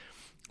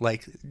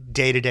like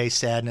day-to-day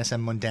sadness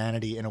and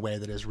mundanity in a way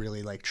that is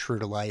really like true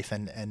to life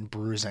and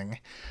bruising.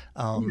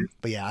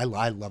 But yeah, I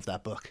love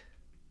that book.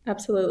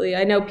 Absolutely.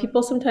 I know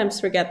people sometimes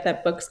forget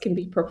that books can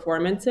be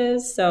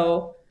performances.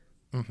 So,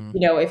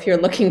 if you're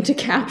looking to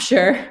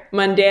capture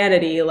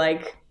mundanity,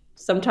 like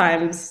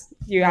sometimes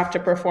you have to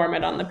perform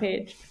it on the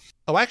page.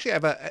 Oh, actually,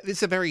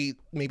 it's a very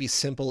maybe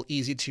simple,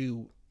 easy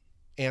to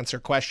answer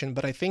question,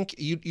 but I think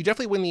you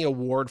definitely win the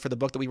award for the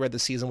book that we read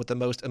this season with the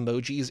most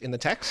emojis in the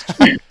text.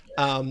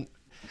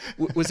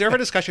 Was there ever a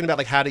discussion about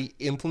like how to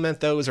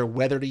implement those, or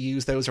whether to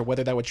use those, or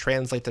whether that would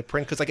translate to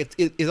print? Because like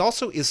it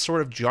also is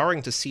sort of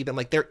jarring to see them,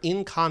 like they're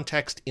in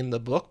context in the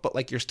book, but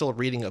like you're still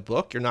reading a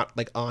book. You're not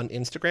like on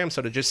Instagram,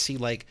 so to just see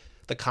like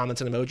the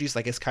comments and emojis,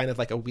 like it's kind of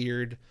like a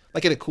weird,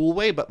 like in a cool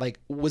way. But like,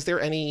 was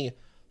there any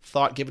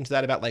thought given to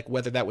that about like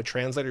whether that would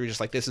translate, or you're just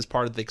like, this is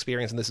part of the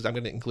experience, and I'm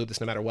going to include this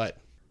no matter what?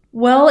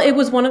 Well, it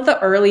was one of the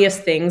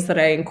earliest things that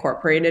I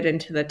incorporated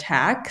into the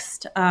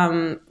text.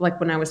 Like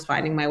when I was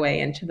finding my way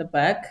into the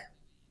book,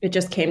 it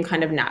just came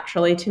kind of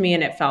naturally to me.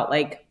 And it felt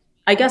like,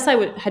 I guess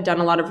I had done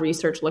a lot of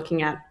research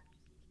looking at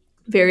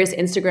various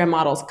Instagram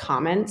models'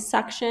 comments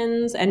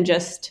sections, and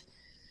just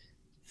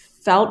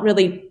felt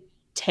really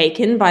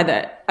taken by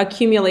the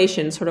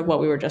accumulation, sort of what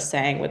we were just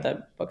saying with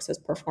the books as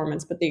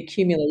performance, but the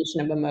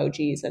accumulation of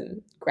emojis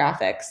and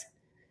graphics.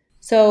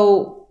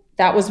 So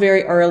that was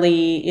very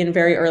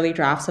early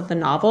drafts of the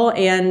novel.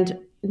 And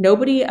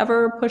nobody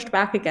ever pushed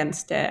back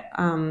against it.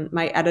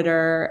 My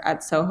editor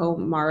at Soho,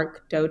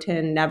 Mark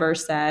Doughton, never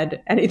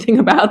said anything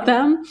about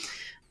them.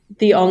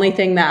 The only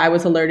thing that I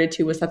was alerted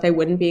to was that they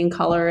wouldn't be in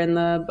color in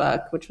the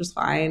book, which was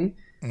fine.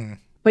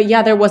 But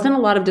yeah, there wasn't a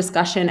lot of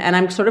discussion, and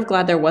I'm sort of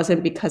glad there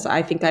wasn't, because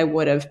I think I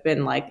would have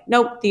been like,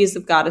 nope, these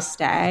have got to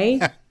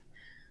stay.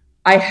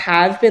 I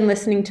have been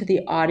listening to the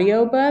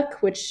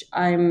audiobook, which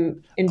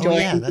I'm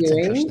enjoying that's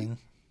doing. Interesting.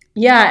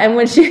 Yeah,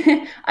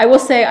 and I will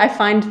say I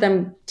find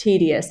them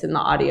tedious in the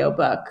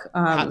audiobook.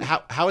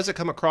 How has it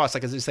come across?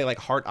 Like, does it say like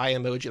heart eye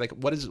emoji? Like,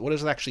 what does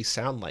it actually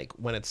sound like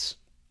when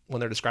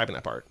they're describing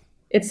that part?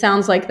 It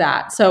sounds like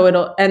that.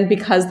 So and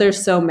because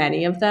there's so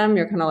many of them,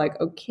 you're kind of like,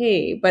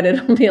 okay, but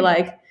it'll be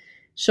like,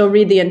 she'll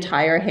read the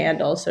entire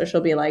handle. So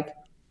she'll be like,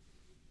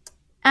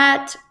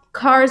 at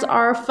Cars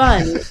Are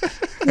Fun,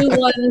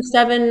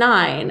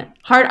 2179,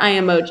 heart eye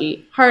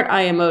emoji, heart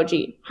eye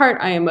emoji, heart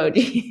eye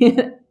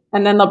emoji.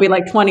 And then there'll be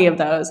like 20 of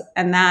those.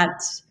 And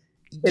that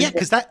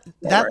because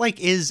that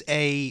like is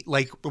a,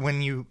 like,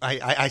 when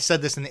I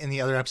said this in the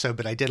other episode,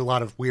 but I did a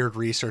lot of weird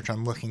research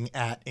on looking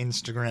at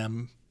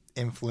Instagram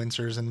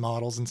influencers and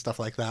models and stuff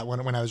like that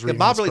when I was reading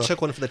Bob this really book.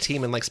 took one for the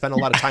team and like spent a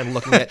lot of time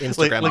looking at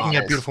Instagram looking models.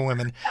 at beautiful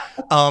women.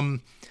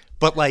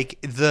 But like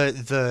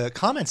the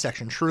comment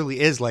section truly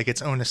is like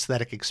its own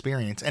aesthetic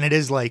experience, and it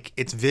is like,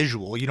 it's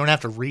visual. You don't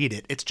have to read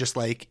it. It's just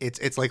like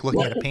it's like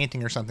looking at a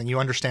painting or something. You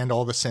understand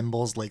all the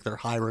symbols, like they're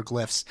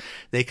hieroglyphs.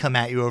 They come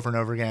at you over and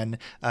over again.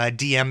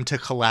 DM to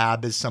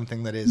collab is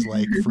something that is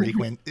like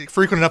frequent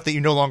enough that you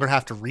no longer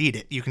have to read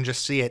it. You can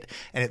just see it,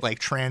 and it like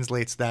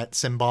translates that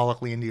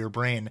symbolically into your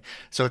brain.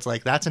 So it's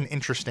like, that's an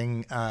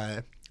interesting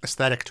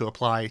aesthetic to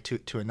apply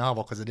to a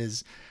novel, because it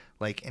is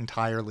like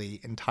entirely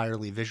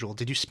visual.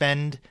 Did you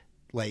spend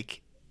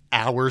like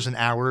hours and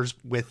hours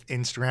with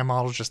Instagram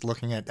models just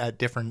looking at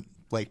different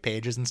like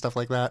pages and stuff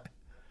like that?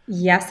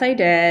 Yes, I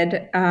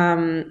did.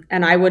 And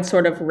I would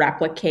sort of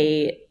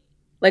replicate,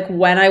 like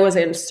when I was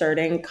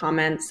inserting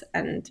comments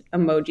and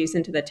emojis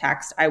into the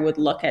text, I would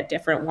look at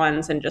different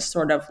ones and just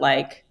sort of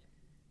like,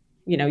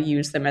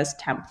 use them as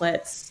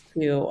templates.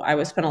 I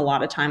would spend a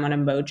lot of time on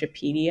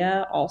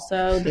Emojipedia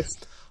also.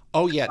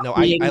 Oh yeah, no,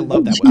 I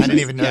love that website. I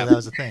didn't even know that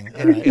was a thing.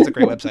 It's a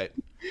great website.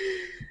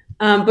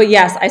 But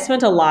yes, I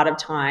spent a lot of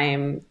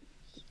time,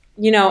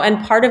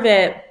 and part of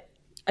it,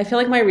 I feel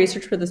like my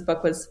research for this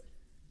book was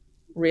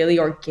really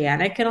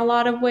organic in a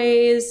lot of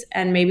ways.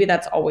 And maybe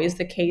that's always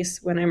the case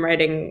when I'm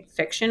writing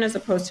fiction as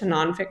opposed to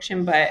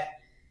nonfiction, but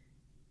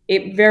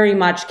it very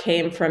much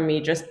came from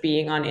me just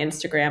being on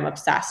Instagram,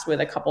 obsessed with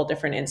a couple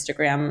different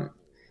Instagram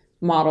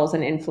models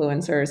and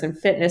influencers and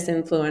fitness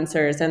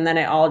influencers. And then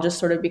it all just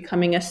sort of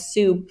becoming a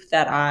soup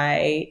that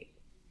I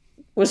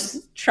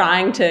was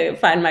trying to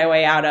find my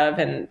way out of.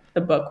 And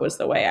the book was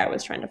the way I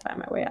was trying to find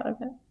my way out of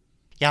it.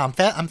 Yeah,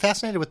 I'm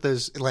fascinated with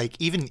those, like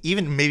even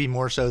maybe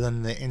more so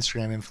than the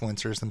Instagram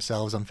influencers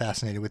themselves. I'm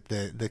fascinated with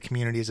the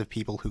communities of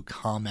people who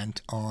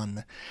comment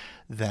on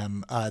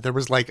them. There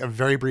was like a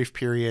very brief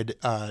period,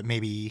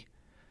 maybe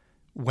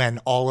when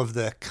all of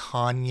the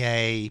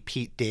Kanye,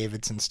 Pete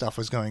Davidson stuff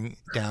was going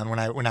down, when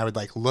I would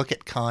like look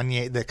at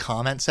Kanye, the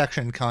comment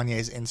section in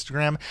Kanye's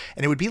Instagram,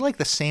 and it would be like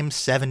the same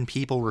 7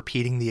 people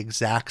repeating the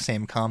exact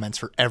same comments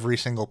for every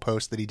single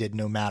post that he did,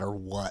 no matter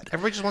what.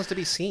 Everybody just wants to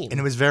be seen. And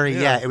it was very,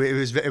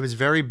 it was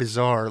very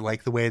bizarre,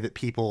 like the way that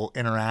people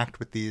interact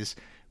with these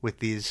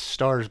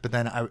stars. But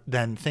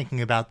then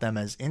thinking about them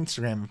as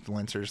Instagram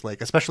influencers,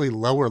 like especially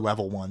lower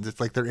level ones,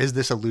 it's like there is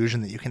this illusion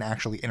that you can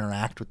actually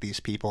interact with these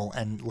people,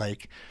 and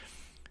like,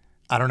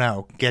 I don't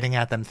know, getting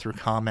at them through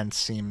comments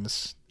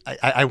seems,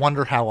 I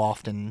wonder how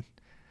often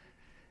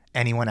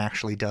anyone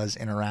actually does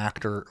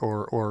interact,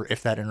 or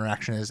if that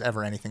interaction is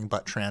ever anything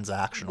but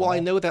transactional. Well, I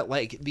know that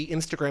like the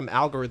Instagram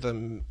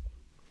algorithm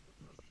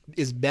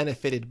is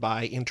benefited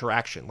by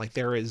interaction. Like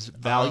there is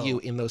value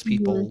in those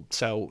people. Mm-hmm.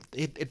 So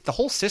the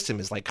whole system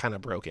is like kind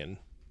of broken.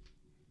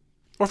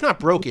 Or if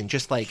not broken,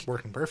 just like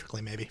working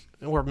perfectly, maybe.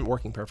 Or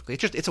working perfectly.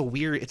 It's a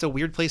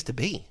weird place to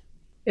be.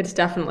 It's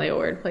definitely a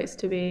weird place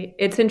to be.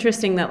 It's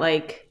interesting that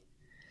like,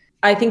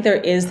 I think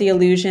there is the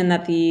illusion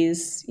that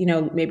these,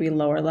 maybe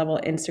lower level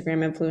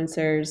Instagram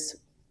influencers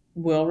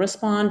will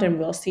respond and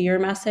will see your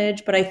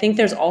message. But I think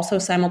there's also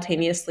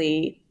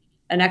simultaneously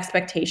an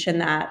expectation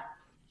that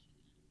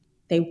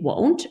they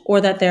won't, or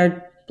that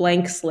they're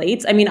blank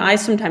slates. I mean, I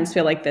sometimes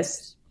feel like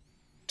this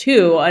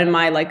too in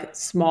my like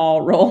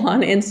small role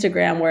on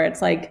Instagram, where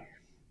it's like,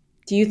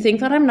 do you think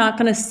that I'm not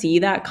going to see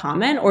that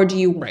comment, or do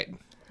you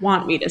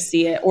want me to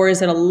see it, or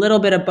is it a little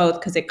bit of both?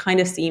 Because it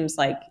kind of seems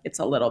like it's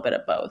a little bit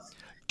of both.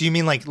 Do you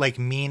mean like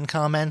mean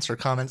comments, or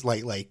comments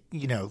like like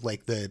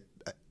the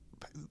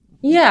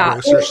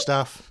grosser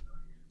stuff?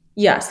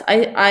 Yes,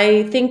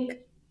 I think.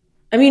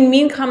 I mean,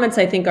 mean comments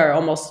I think are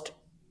almost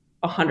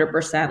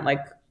 100% like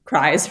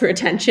cries for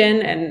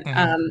attention,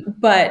 and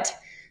but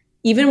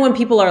even when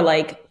people are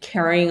like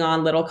carrying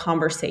on little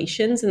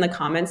conversations in the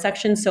comment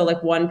section, so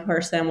like one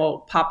person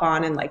will pop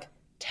on and like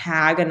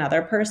tag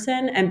another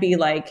person and be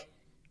like,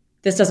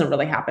 this doesn't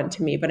really happen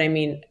to me, but I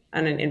mean,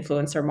 on an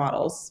influencer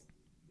model's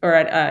or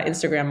at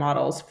Instagram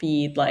models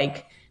feed,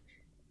 like,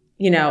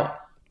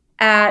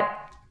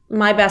 at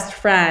my best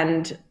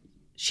friend,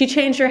 she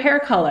changed her hair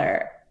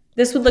color.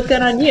 This would look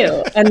good on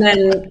you. And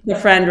then the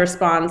friend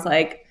responds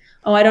like,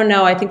 oh, I don't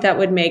know. I think that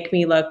would make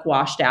me look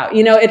washed out.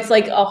 It's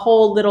like a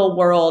whole little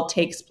world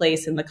takes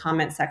place in the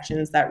comment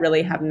sections that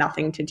really have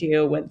nothing to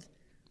do with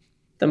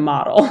the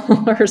model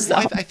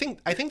herself. Well,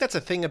 I think that's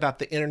a thing about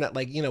the internet.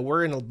 Like,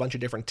 we're in a bunch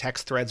of different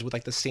text threads with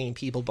like the same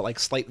people, but like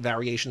slight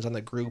variations on the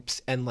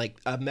groups, and like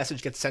a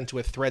message gets sent to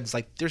a thread.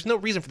 Like, there's no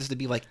reason for this to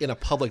be like in a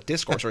public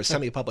discourse or a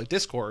semi-public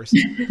discourse,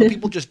 but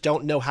people just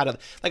don't know how to,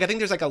 like, I think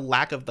there's like a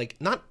lack of like,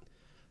 not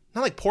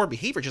like poor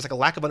behavior, just like a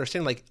lack of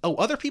understanding. Like, oh,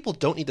 other people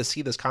don't need to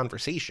see this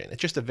conversation.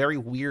 It's just a very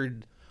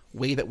weird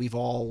way that we've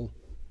all,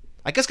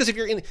 I guess, because if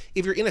you're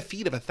in a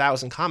feed of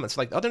 1,000 comments,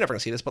 like, oh, they're never gonna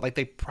see this, but like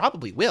they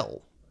probably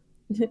will.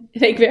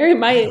 They very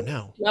might. I don't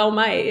know. Well,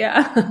 might,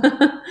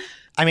 yeah.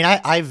 I mean,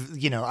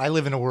 I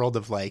live in a world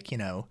of like,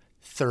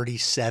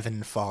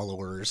 37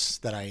 followers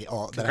that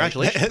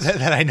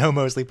I know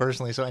mostly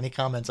personally. So any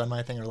comments on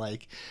my thing are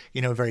like,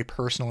 very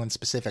personal and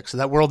specific. So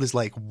that world is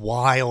like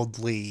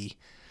wildly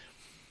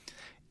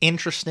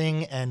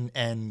interesting and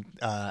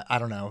I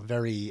don't know,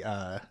 very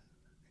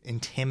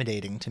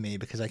intimidating to me,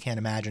 because I can't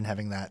imagine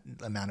having that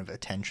amount of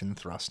attention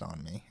thrust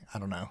on me. I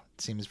don't know.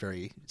 It seems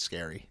very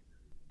scary.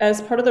 As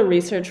part of the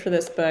research for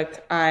this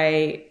book,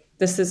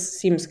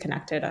 seems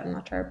connected, I'm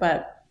not sure,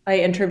 but I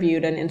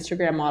interviewed an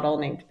Instagram model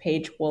named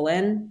Paige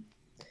Woolen.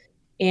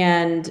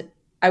 And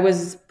I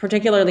was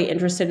particularly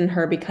interested in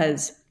her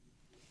because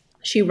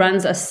she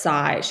runs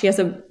she has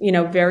a,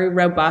 very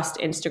robust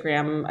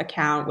Instagram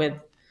account with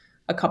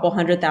a couple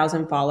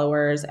 100,000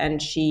 followers. And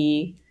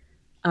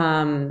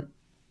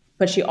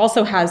but she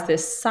also has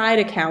this side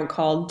account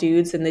called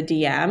Dudes in the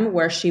DM,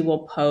 where she will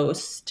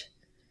post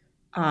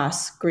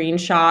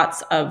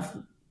screenshots of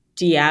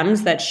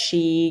DMs that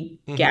she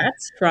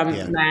gets from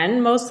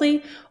men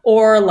mostly,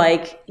 or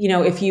like,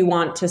 if you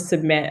want to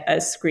submit a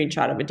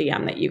screenshot of a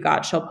DM that you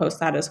got, she'll post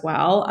that as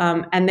well.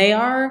 And they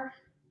are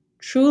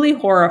truly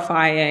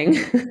horrifying.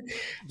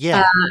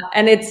 Yeah.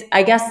 And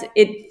I guess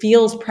it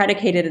feels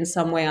predicated in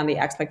some way on the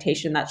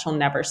expectation that she'll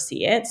never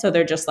see it. So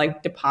they're just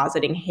like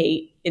depositing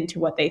hate into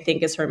what they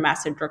think is her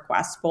message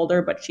request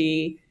folder, but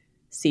she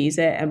sees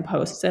it and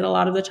posts it a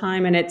lot of the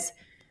time. And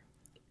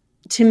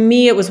to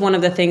me, it was one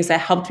of the things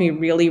that helped me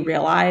really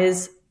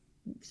realize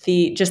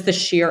the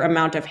sheer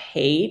amount of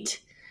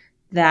hate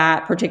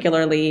that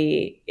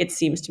it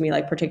seems to me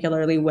like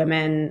particularly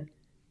women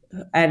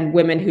and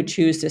women who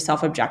choose to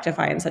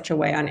self-objectify in such a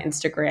way on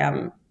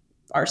Instagram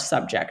are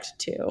subject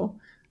to.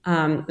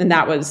 And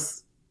that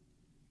was,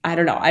 I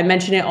don't know, I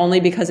mention it only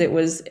because it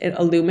was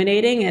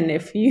illuminating. And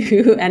if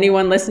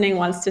anyone listening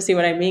wants to see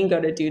what I mean,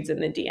 go to Dudes in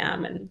the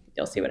DM and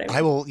you'll see what I mean.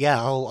 I will. Yeah,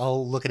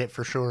 I'll look at it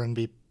for sure and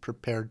be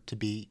prepared to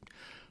be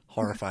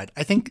horrified.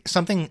 I think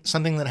something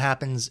that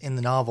happens in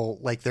the novel,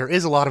 like there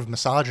is a lot of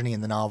misogyny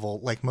in the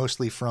novel, like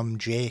mostly from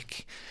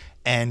Jake,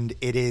 and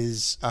it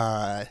is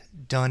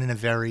done in a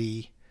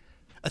very,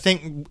 I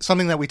think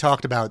something that we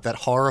talked about that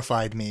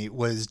horrified me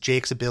was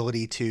Jake's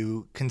ability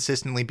to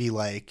consistently be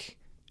like,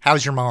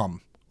 how's your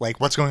mom? Like,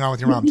 what's going on with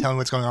your mom? Tell me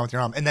what's going on with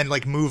your mom. And then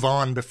like move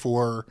on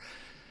before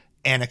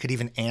Anna could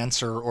even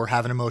answer or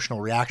have an emotional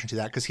reaction to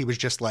that, because he was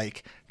just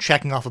like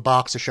checking off a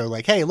box to show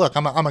like, hey, look,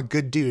 I'm a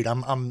good dude.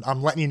 I'm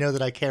letting you know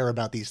that I care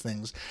about these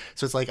things.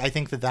 So it's like, I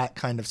think that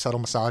kind of subtle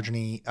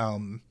misogyny,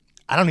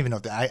 I don't even know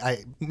if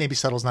I maybe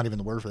subtle's not even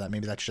the word for that.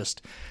 Maybe that's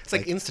just it's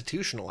like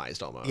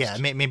institutionalized almost. Yeah,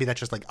 maybe that's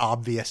just like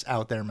obvious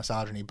out there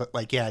misogyny. But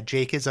like, yeah,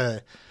 Jake is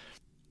a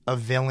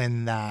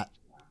villain that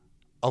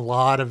a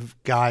lot of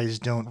guys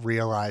don't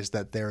realize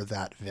that they're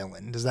that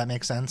villain. Does that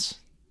make sense?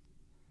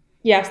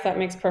 Yes, that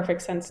makes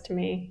perfect sense to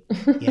me.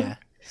 Yeah,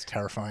 it's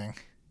terrifying.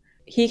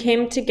 He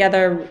came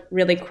together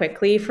really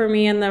quickly for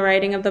me in the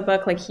writing of the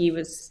book. Like, he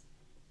was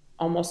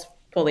almost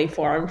fully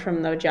formed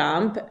from the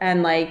jump.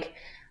 And like,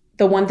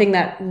 the one thing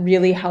that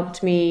really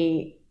helped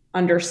me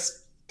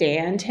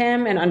understand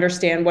him and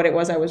understand what it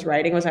was I was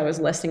writing was I was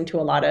listening to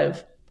a lot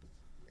of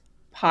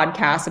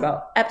podcasts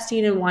about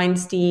Epstein and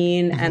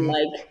Weinstein, and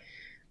like,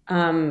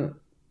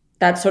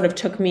 that sort of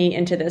took me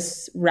into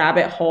this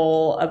rabbit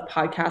hole of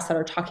podcasts that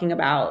are talking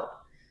about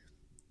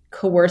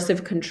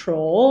coercive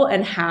control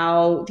and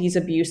how these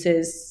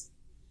abuses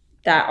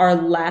that are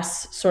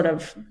less sort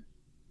of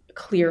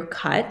clear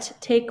cut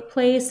take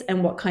place,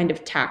 and what kind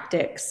of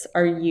tactics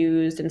are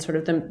used and sort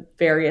of the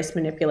various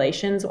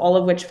manipulations, all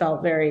of which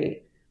felt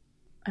very,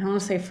 I don't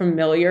want to say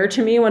familiar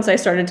to me. Once I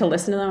started to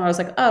listen to them, I was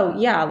like, oh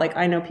yeah, like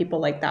I know people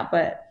like that,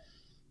 but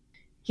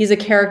he's a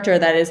character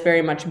that is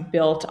very much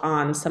built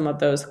on some of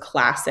those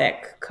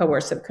classic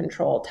coercive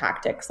control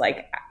tactics,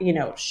 like, you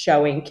know,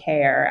 showing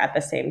care at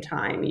the same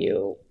time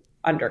you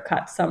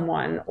undercut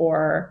someone,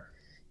 or,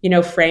 you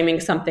know, framing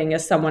something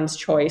as someone's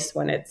choice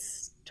when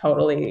it's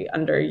totally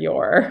under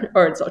your,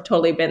 or it's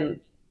totally been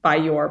by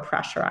your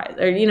pressurized,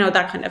 or, you know,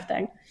 that kind of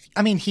thing.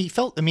 I mean, he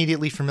felt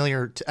immediately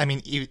familiar to, I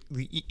mean,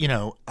 you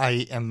know,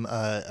 I am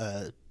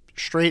a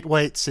straight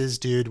white cis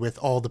dude with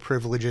all the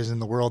privileges in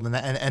the world,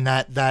 and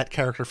that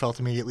character felt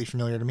immediately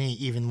familiar to me.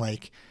 Even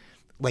like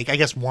I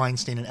guess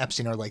Weinstein and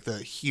Epstein are like the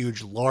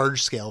huge,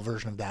 large scale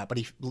version of that. But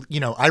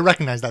I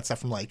recognize that stuff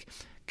from like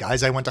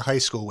guys I went to high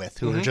school with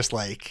who are just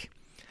like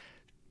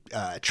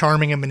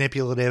charming and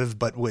manipulative,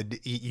 but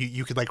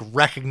you could like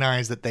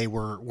recognize that they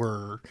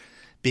were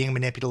being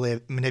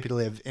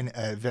manipulative in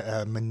a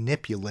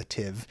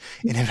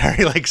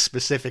very like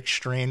specific,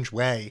 strange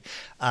way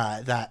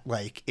that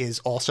like is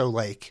also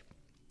like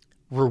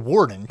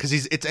rewarding, because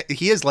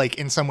he is like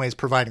in some ways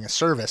providing a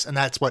service, and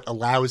that's what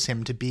allows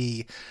him to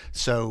be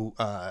so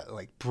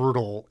like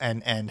brutal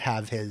and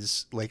have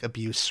his like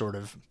abuse sort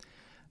of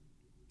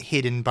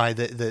hidden by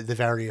the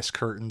various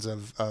curtains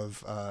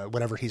of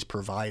whatever he's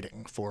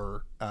providing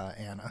for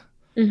Anna.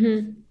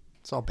 Mm-hmm.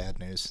 It's all bad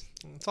news.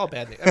 It's all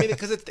bad news. I mean,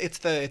 because it's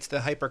the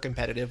hyper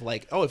competitive,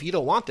 like, oh, if you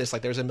don't want this,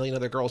 like, there's a million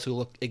other girls who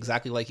look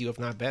exactly like you, if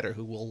not better,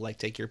 who will like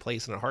take your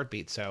place in a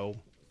heartbeat. So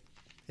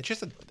it's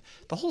just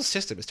the whole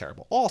system is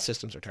terrible. All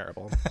systems are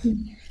terrible.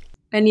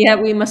 And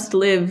yet we must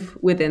live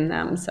within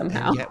them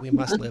somehow. And yet we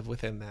must live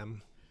within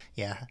them.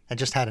 Yeah, I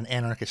just had an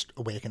anarchist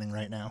awakening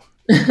right now.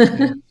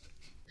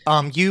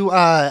 Do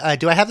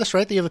I have this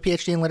right? That you have a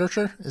PhD in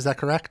literature? Is that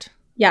correct?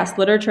 Yes,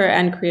 literature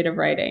and creative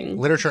writing.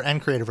 Literature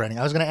and creative writing.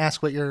 I was going to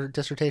ask what your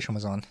dissertation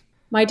was on.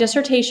 My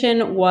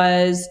dissertation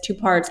was 2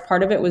 parts.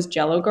 Part of it was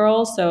Jello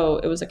Girls, so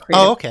it was a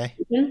creative. Oh, okay.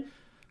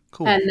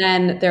 Cool. And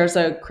then there's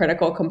a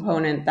critical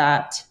component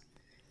that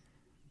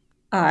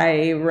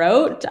I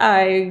wrote,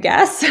 I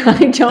guess.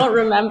 I don't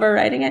remember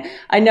writing it.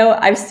 I know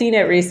I've seen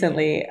it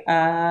recently,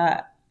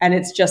 and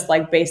it's just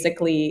like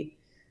basically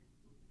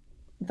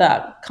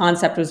the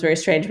concept was very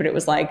strange, but it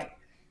was like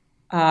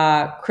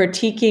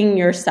critiquing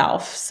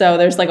yourself. So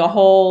there's like a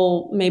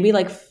whole maybe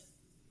like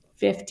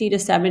 50 to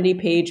 70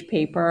 page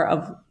paper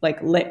of like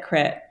lit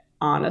crit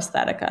on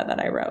aesthetica that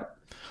I wrote.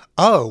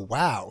 Oh,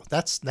 wow.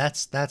 That's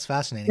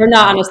fascinating. Or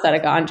not on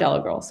aesthetica, on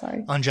Jello Girls,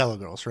 sorry. On Jello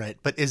Girls, right.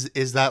 But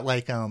is that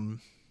like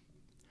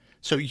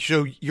so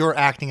you're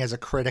acting as a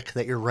critic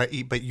that you're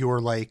right, but you're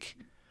like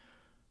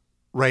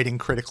writing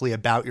critically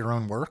about your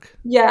own work?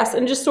 Yes,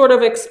 and just sort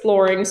of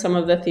exploring some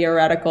of the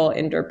theoretical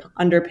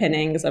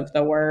underpinnings of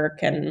the work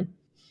and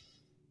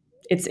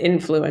its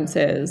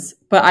influences.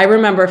 But I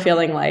remember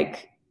feeling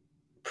like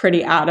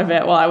pretty out of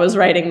it while I was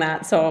writing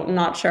that, so I'm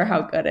not sure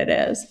how good it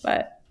is,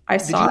 but I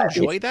saw it. Did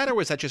you enjoy that, or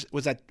was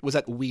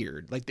that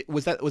weird? Like,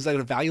 was that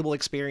a valuable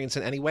experience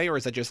in any way, or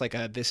is that just like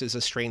this is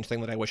a strange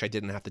thing that I wish I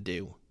didn't have to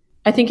do?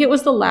 I think it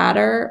was the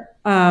latter,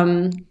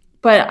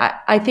 but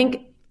I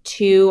think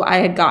too I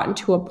had gotten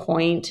to a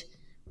point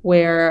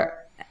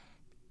where,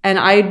 and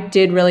I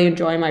did really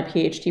enjoy my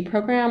PhD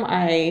program.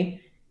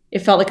 It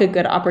felt like a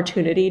good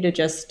opportunity to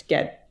just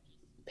get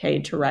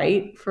paid to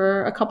write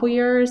for a couple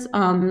years,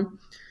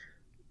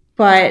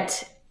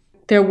 but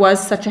there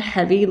was such a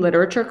heavy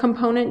literature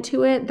component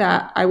to it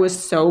that I was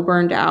so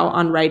burned out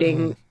on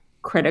writing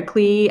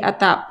critically at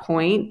that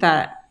point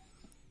that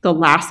the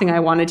last thing I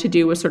wanted to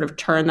do was sort of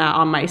turn that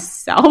on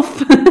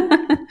myself.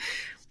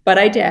 But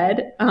I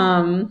did.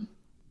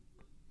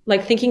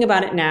 Like thinking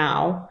about it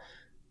now,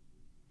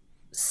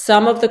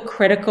 some of the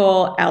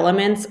critical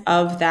elements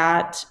of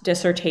that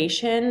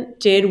dissertation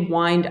did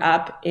wind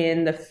up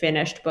in the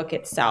finished book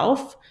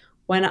itself.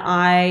 When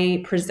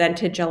I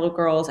presented Jello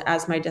Girls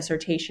as my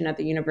dissertation at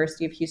the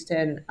University of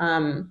Houston,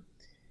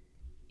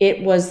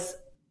 it was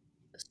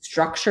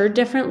structured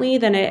differently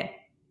than it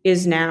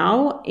is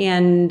now.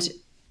 And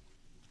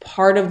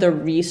part of the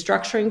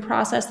restructuring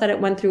process that it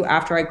went through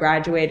after I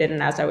graduated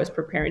and as I was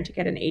preparing to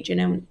get an agent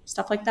and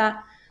stuff like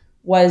that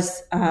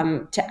was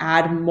to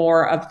add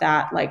more of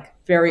that like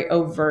very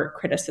overt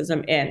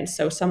criticism in.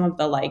 So some of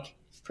the like,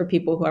 for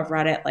people who have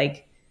read it,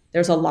 like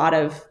there's a lot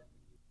of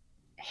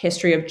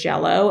history of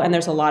Jello and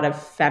there's a lot of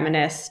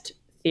feminist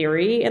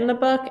theory in the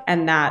book,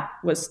 and that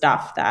was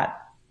stuff that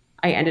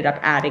I ended up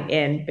adding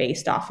in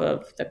based off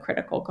of the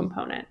critical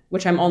component,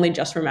 which I'm only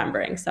just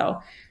remembering.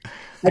 So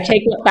I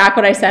take back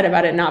what I said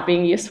about it not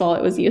being useful.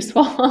 It was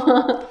useful.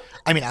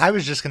 I mean, I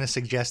was just going to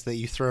suggest that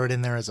you throw it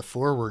in there as a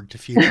foreword to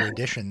future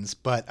editions,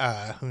 but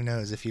who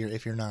knows, if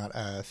you're not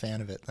a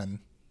fan of it, then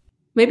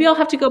maybe I'll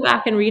have to go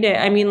back and read it.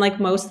 I mean, like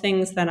most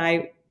things that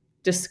I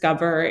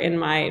discover in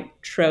my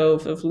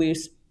trove of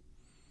loose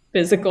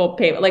physical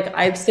paper, like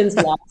I've since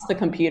lost the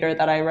computer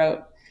that I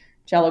wrote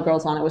Jello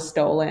Girls on. It was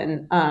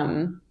stolen.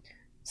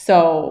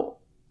 So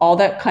all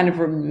that kind of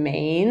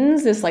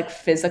remains is like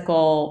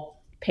physical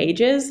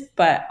pages,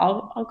 but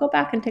I'll go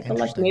back and take a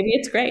look. Maybe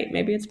it's great.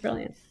 Maybe it's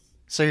brilliant.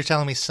 So you're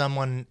telling me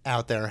someone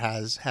out there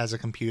has a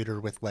computer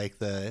with like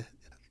the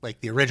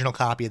original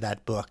copy of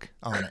that book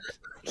on it?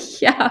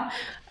 Yeah.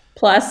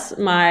 Plus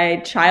my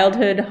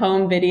childhood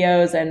home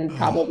videos and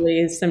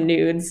probably some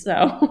nudes.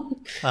 So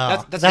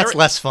that's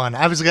less fun.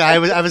 I was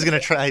gonna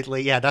try.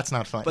 Yeah, that's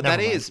not fun. But that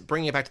is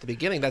bringing it back to the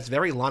beginning. That's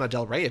very Lana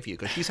Del Rey of you,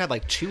 because she's had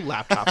like 2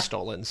 laptops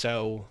stolen.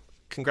 So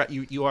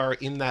you are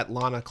in that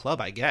Lana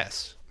club, I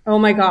guess. Oh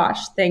my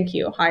gosh, thank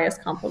you.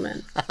 Highest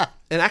compliment.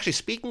 And actually,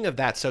 speaking of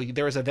that, so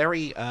there was a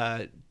very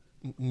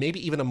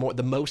maybe even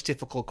the most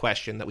difficult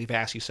question that we've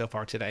asked you so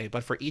far today.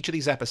 But for each of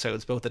these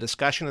episodes, both the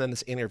discussion and then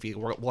this interview,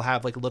 we'll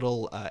have like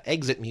little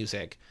exit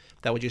music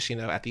that would just,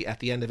 at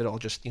the end of it all,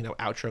 just,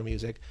 outro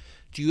music.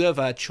 Do you have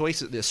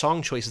the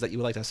song choices that you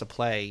would like us to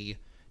play?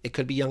 It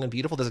could be Young and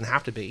Beautiful, doesn't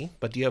have to be,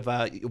 but do you have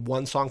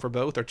one song for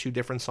both or two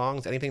different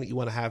songs? Anything that you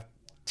want to have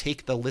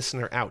take the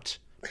listener out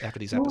after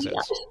these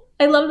episodes?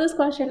 I love this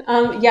question.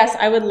 Yes,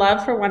 I would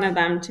love for one of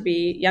them to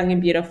be Young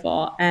and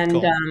Beautiful. And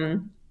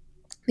cool.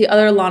 The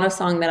other Lana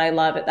song that I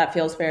love that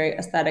feels very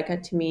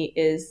aesthetica to me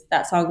is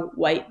that song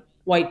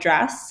White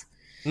Dress.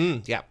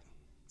 Yeah.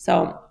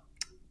 So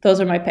those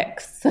are my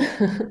picks.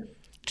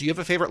 Do you have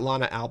a favorite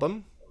Lana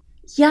album?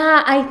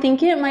 Yeah, I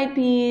think it might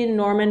be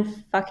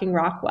Norman fucking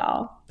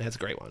Rockwell. That's a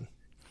great one.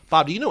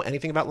 Bob, do you know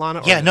anything about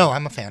Lana? Yeah, no,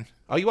 I'm a fan.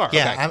 Oh, you are?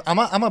 Yeah, okay.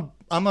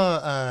 I'm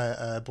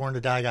a Born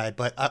to Die guy,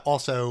 but I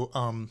also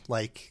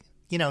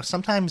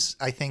sometimes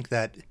I think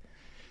that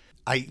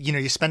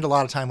you spend a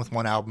lot of time with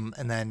one album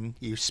and then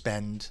you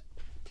spend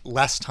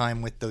less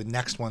time with the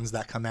next ones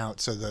that come out.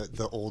 So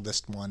the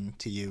oldest one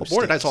to you,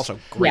 Born to Die is also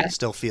great. Yeah.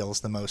 Still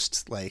feels the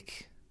most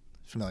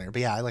familiar.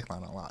 But yeah, I like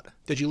Lana a lot.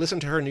 Did you listen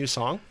to her new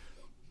song?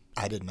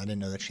 I didn't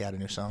know that she had a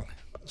new song.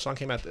 The song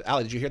came out.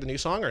 Allie, did you hear the new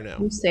song or no?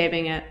 I'm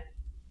saving it.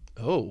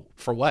 Oh,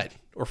 for what?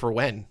 Or for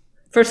when?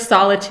 For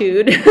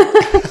Solitude.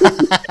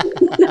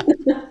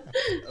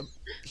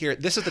 Here,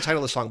 this is the title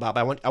of the song, Bob.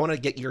 I want to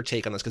get your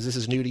take on this because this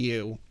is new to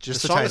you.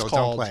 Just the the song title, is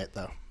called, don't play it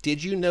though.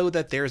 Did you know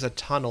that there's a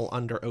tunnel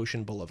under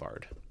Ocean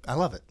Boulevard? I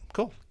love it.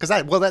 Cool. Because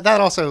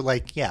that also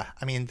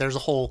there's a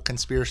whole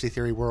conspiracy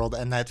theory world,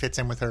 and that fits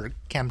in with her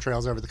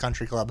chemtrails over the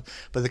country club.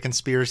 But the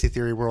conspiracy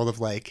theory world of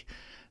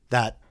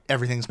that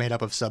everything's made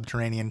up of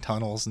subterranean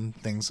tunnels and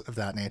things of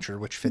that nature,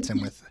 which fits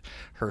in with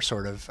her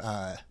sort of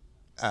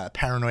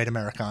paranoid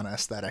Americana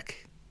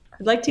aesthetic.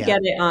 I'd like to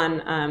get it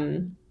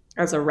on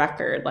as a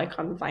record, like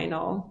on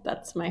vinyl.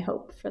 That's my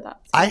hope for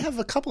that song. I have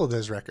a couple of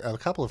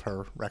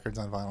her records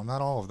on vinyl,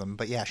 not all of them,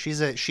 but yeah,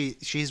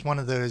 she's one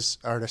of those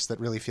artists that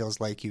really feels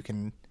like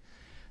the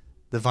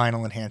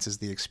vinyl enhances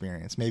the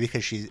experience. Maybe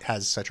because she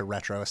has such a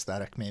retro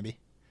aesthetic, maybe.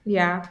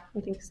 Yeah, I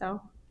think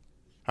so.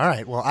 All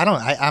right. Well,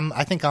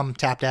 I think I'm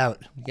tapped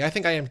out. Yeah, I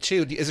think I am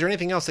too. Is there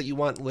anything else that you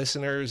want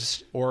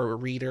listeners or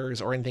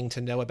readers or anything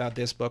to know about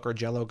this book or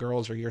Jello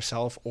Girls or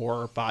yourself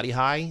or Body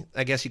High?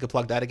 I guess you could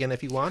plug that again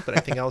if you want, but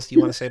anything else you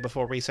want to say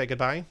before we say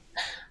goodbye?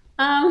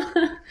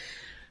 I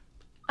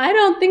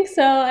don't think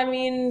so. I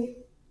mean,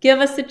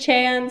 give us a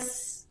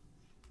chance.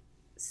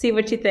 See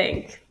what you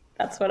think.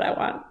 That's what I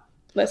want.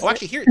 Listen. Oh,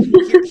 actually,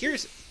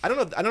 here's I don't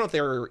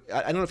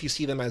know if you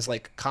see them as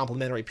like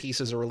complementary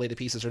pieces or related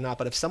pieces or not,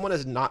 but if someone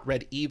has not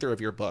read either of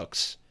your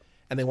books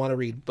and they want to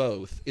read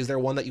both, is there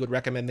one that you would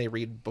recommend they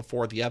read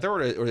before the other,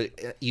 or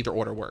either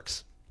order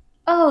works?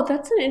 Oh,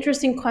 that's an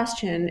interesting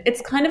question.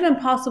 It's kind of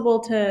impossible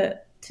to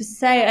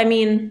say. I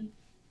mean,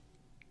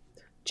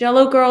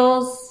 Jello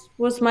Girls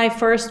was my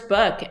first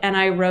book, and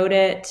I wrote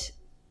it,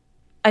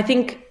 I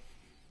think,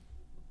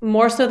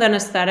 more so than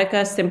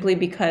Aesthetica, simply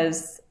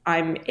because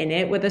I'm in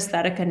it with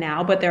Aesthetica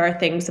now, but there are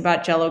things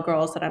about Jello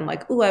Girls that I'm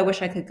like, ooh, I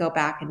wish I could go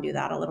back and do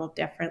that a little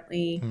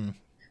differently.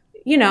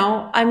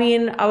 I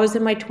mean, I was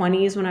in my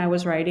 20s when I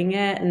was writing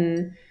it,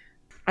 and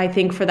I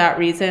think for that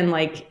reason,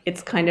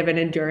 it's kind of an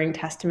enduring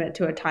testament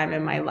to a time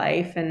in my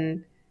life.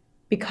 And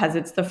because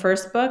it's the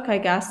first book, I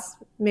guess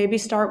maybe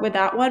start with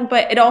that one.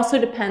 But it also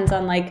depends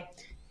on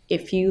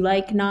if you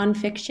like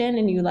nonfiction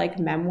and you like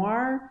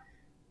memoir,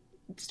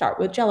 start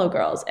with Jello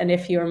Girls. And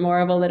if you're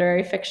more of a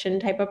literary fiction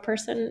type of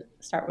person,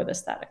 start with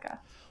Aesthetica.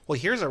 Well,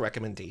 here's a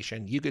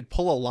recommendation. You could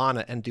pull a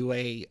Lana and do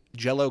a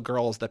Jello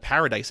Girls, the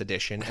Paradise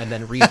Edition, and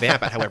then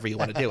revamp it however you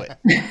want to do it.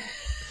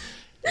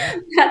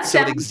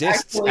 So it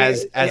exists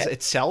as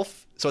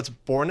itself. So it's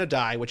Born to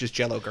Die, which is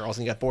Jello Girls,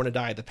 and you got Born to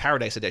Die, the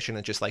Paradise Edition,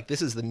 and just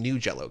this is the new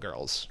Jello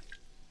Girls.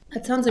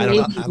 That sounds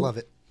amazing. I love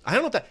it. I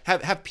don't know if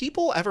that have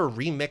people ever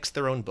remixed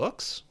their own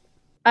books?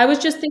 I was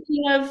just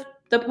thinking of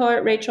the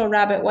poet Rachel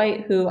Rabbit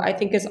White, who I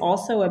think is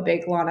also a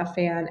big Lana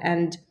fan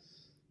and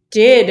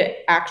did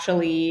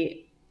actually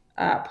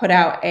put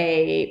out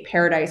a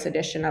Paradise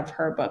edition of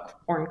her book,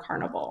 Born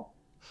Carnival.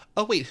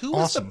 Oh, wait, who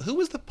was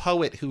the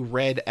poet who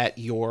read at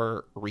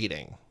your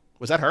reading?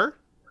 Was that her?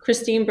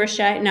 Christine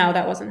Brichet? No,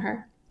 that wasn't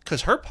her.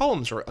 Because her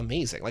poems were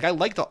amazing. I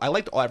liked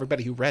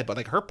everybody who read,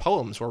 but her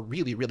poems were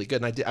really, really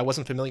good. And I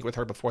wasn't familiar with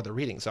her before the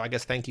reading, so I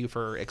guess thank you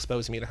for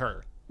exposing me to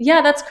her.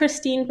 Yeah, that's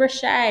Christine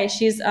Brichet.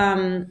 She's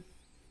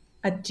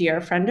a dear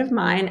friend of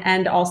mine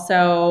and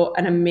also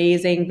an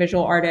amazing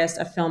visual artist,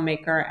 a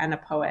filmmaker, and a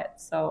poet.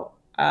 So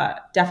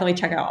definitely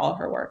check out all of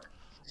her work.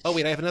 Oh,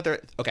 wait, I have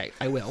another. Okay,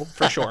 I will,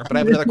 for sure. But I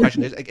have another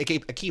question. I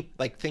keep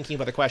thinking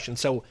about the question.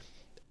 So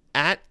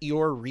at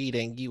your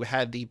reading, you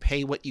had the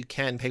pay what you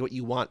can, pay what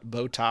you want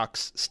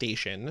Botox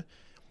station.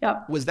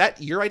 Yep. Was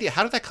that your idea?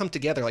 How did that come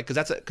together?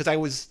 Because I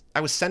was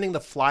sending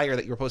the flyer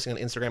that you were posting on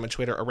Instagram and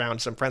Twitter around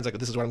to some friends.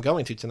 This is what I'm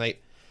going to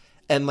tonight.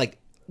 And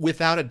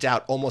without a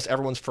doubt, almost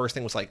everyone's first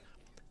thing was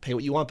pay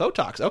what you want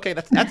Botox. Okay,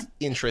 that's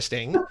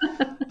interesting.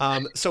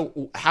 So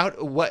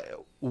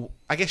what?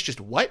 I guess just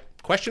what?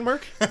 Question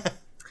mark?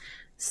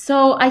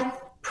 So I'm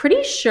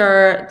pretty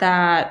sure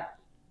that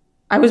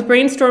I was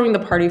brainstorming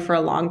the party for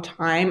a long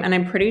time, and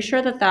I'm pretty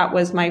sure that that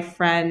was my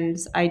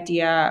friend's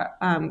idea,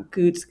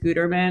 Goots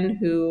Guterman,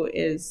 who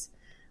is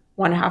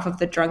one half of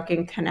the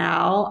Drunken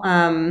Canal.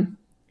 I'm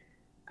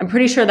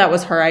pretty sure that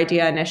was her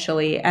idea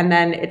initially, and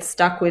then it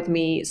stuck with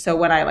me. So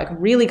when I like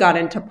really got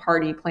into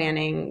party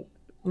planning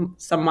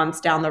some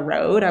months down the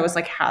road, I was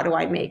like, how do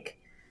I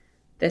make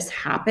this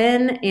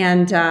happen?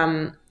 And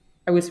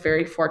I was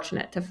very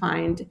fortunate to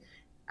find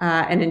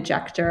an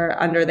injector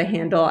under the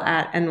handle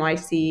at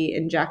NYC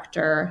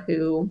Injector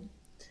who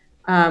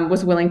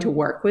was willing to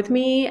work with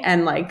me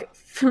and like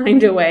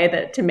find a way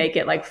that to make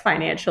it like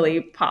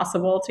financially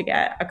possible to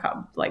get a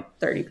couple, like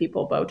 30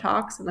 people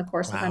Botox in the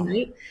course of a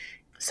night.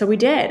 So we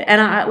did. And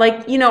I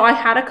like, you know, I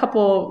had a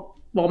couple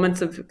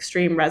moments of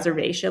extreme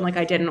reservation. Like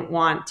I didn't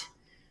want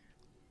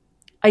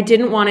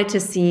it to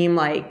seem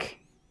like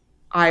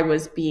I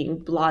was being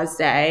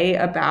blasé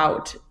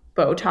about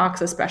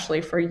Botox,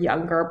 especially for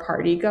younger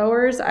party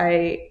goers.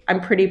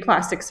 I'm pretty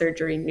plastic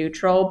surgery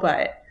neutral,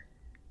 but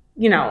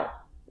you know,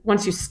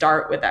 once you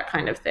start with that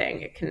kind of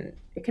thing, it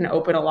can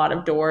open a lot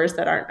of doors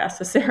that aren't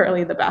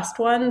necessarily the best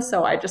ones.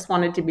 So I just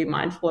wanted to be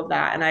mindful of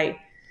that. And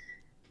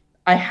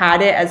I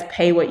had it as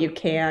pay what you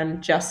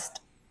can, just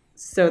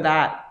so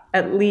that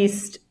at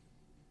least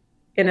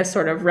in a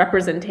sort of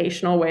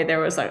representational way, there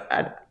was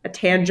a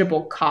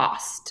tangible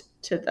cost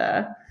to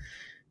the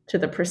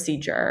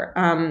procedure.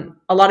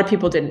 A lot of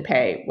people didn't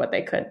pay what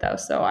they could though.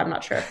 So I'm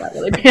not sure if that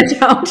really panned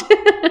out.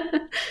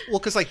 Well,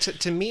 because like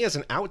to me as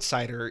an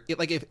outsider,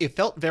 it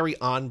felt very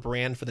on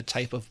brand for the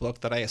type of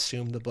book that I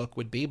assumed the book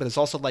would be. But it's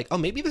also like, oh,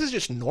 maybe this is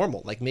just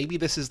normal. Like maybe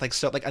this is like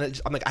so. Like I'm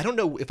like I don't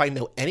know if I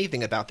know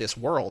anything about this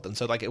world, and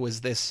so like it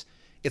was this.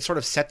 It sort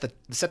of set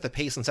the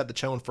pace and set the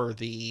tone for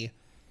the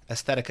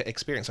aesthetica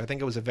experience. So I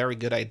think it was a very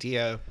good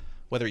idea,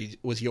 whether it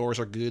was yours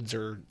or Goods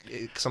or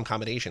some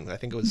combination. I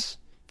think it was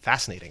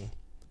fascinating.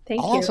 Thank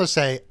I'll you. also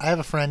say I have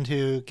a friend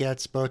who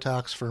gets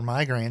Botox for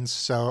migraines,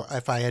 so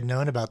if I had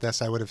known about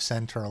this, I would have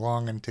sent her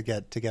along and to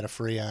get a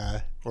free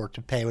or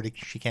to pay what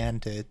she can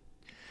to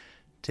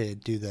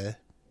do the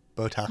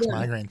Botox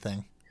migraine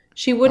thing.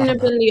 She wouldn't have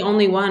been the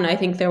only one. I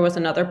think there was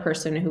another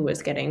person who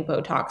was getting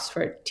Botox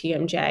for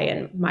TMJ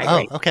and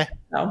migraine. Oh, okay.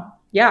 So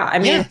yeah, I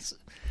mean, Yeah.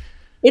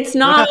 It's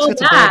not all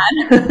bad.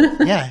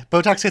 Yeah,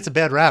 Botox gets a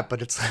bad rap,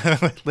 but it's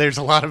there's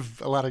a lot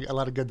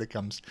of good that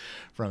comes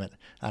from it.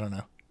 I don't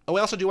know. Oh, I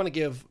also do want to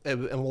give,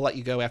 and we'll let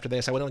you go after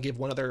this, I want to give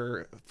one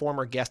other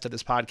former guest of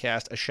this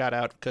podcast a shout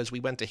out because we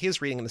went to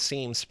his reading in the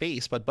same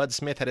space, but Bud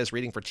Smith had his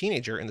reading for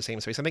Teenager in the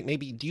same space. I think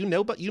maybe, do you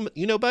know, but you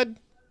know Bud?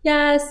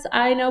 Yes,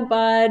 I know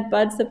Bud.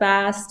 Bud's the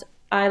best.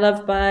 I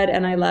love Bud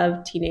and I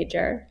love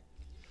Teenager.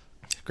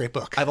 Great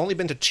book. I've only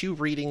been to 2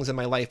 readings in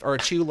my life, or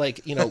 2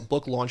 like, you know,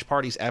 book launch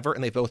parties ever,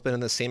 and they've both been in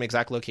the same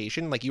exact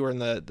location. Like you were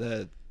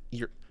in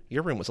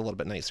your room was a little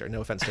bit nicer.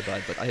 No offense to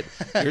Bud, but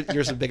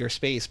yours is a bigger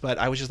space. But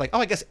I was just like, oh,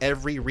 I guess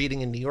every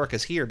reading in New York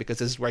is here because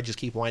this is where I just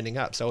keep winding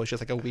up. So it's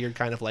just like a weird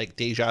kind of like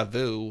deja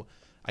vu.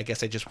 I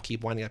guess I just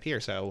keep winding up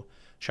here. So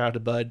shout out to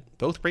Bud.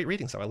 Both great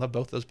readings, though. I love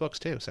both those books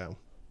too. So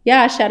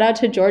yeah, shout out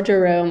to Georgia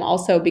Room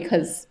also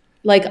because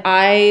like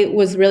I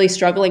was really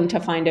struggling to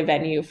find a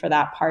venue for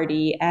that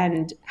party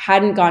and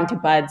hadn't gone to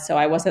Bud, so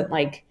I wasn't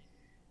like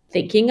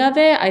thinking of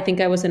it. I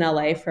think I was in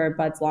LA for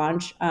Bud's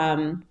launch.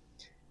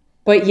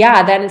 But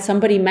yeah, then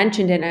somebody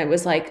mentioned it and it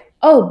was like,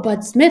 oh,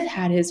 Bud Smith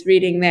had his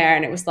reading there.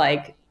 And it was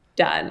like,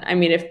 done. I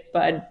mean, if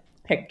Bud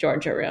picked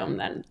Georgia Room,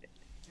 then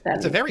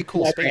it's a very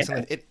cool space.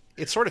 And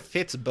it sort of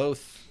fits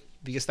both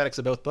the aesthetics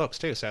of both books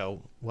too.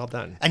 So well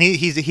done. And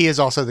he is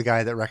also the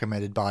guy that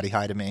recommended Body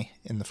High to me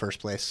in the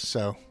first place.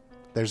 So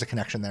there's a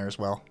connection there as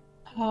well.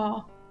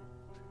 Oh,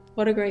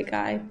 what a great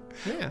guy.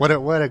 Yeah.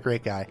 What a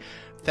great guy.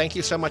 Thank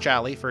you so much,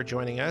 Allie, for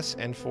joining us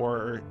and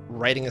for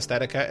writing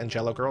Aesthetica and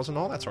Jello Girls and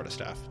all that sort of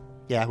stuff.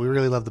 Yeah, we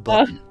really love the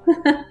book.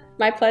 Oh,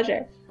 my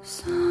pleasure.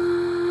 Sunset,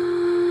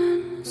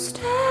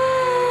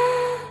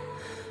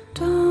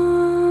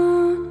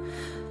 don't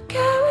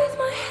get with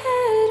my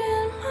head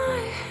in my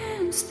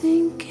hands,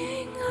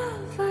 thinking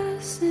of a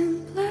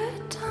simpler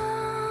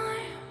time.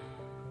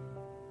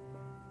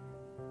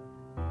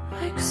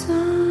 Like sunrise,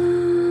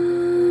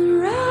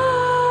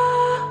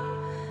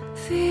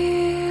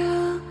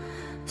 feel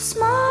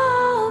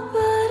small, but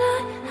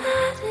I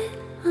had it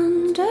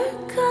under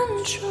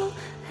control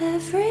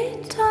every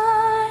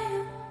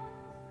time.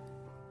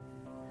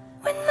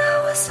 When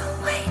I was a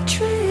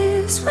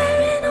waitress,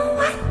 wearing a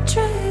white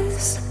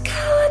dress. Look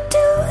how I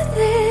do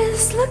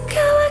this, look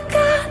how I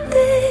got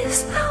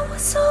this. I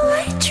was a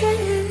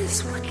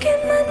waitress, working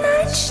the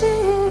night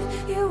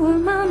shift. You were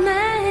my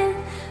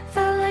man,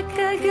 felt like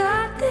I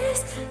got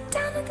this.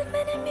 Down at the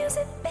Minute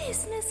Music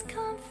Business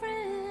Conference.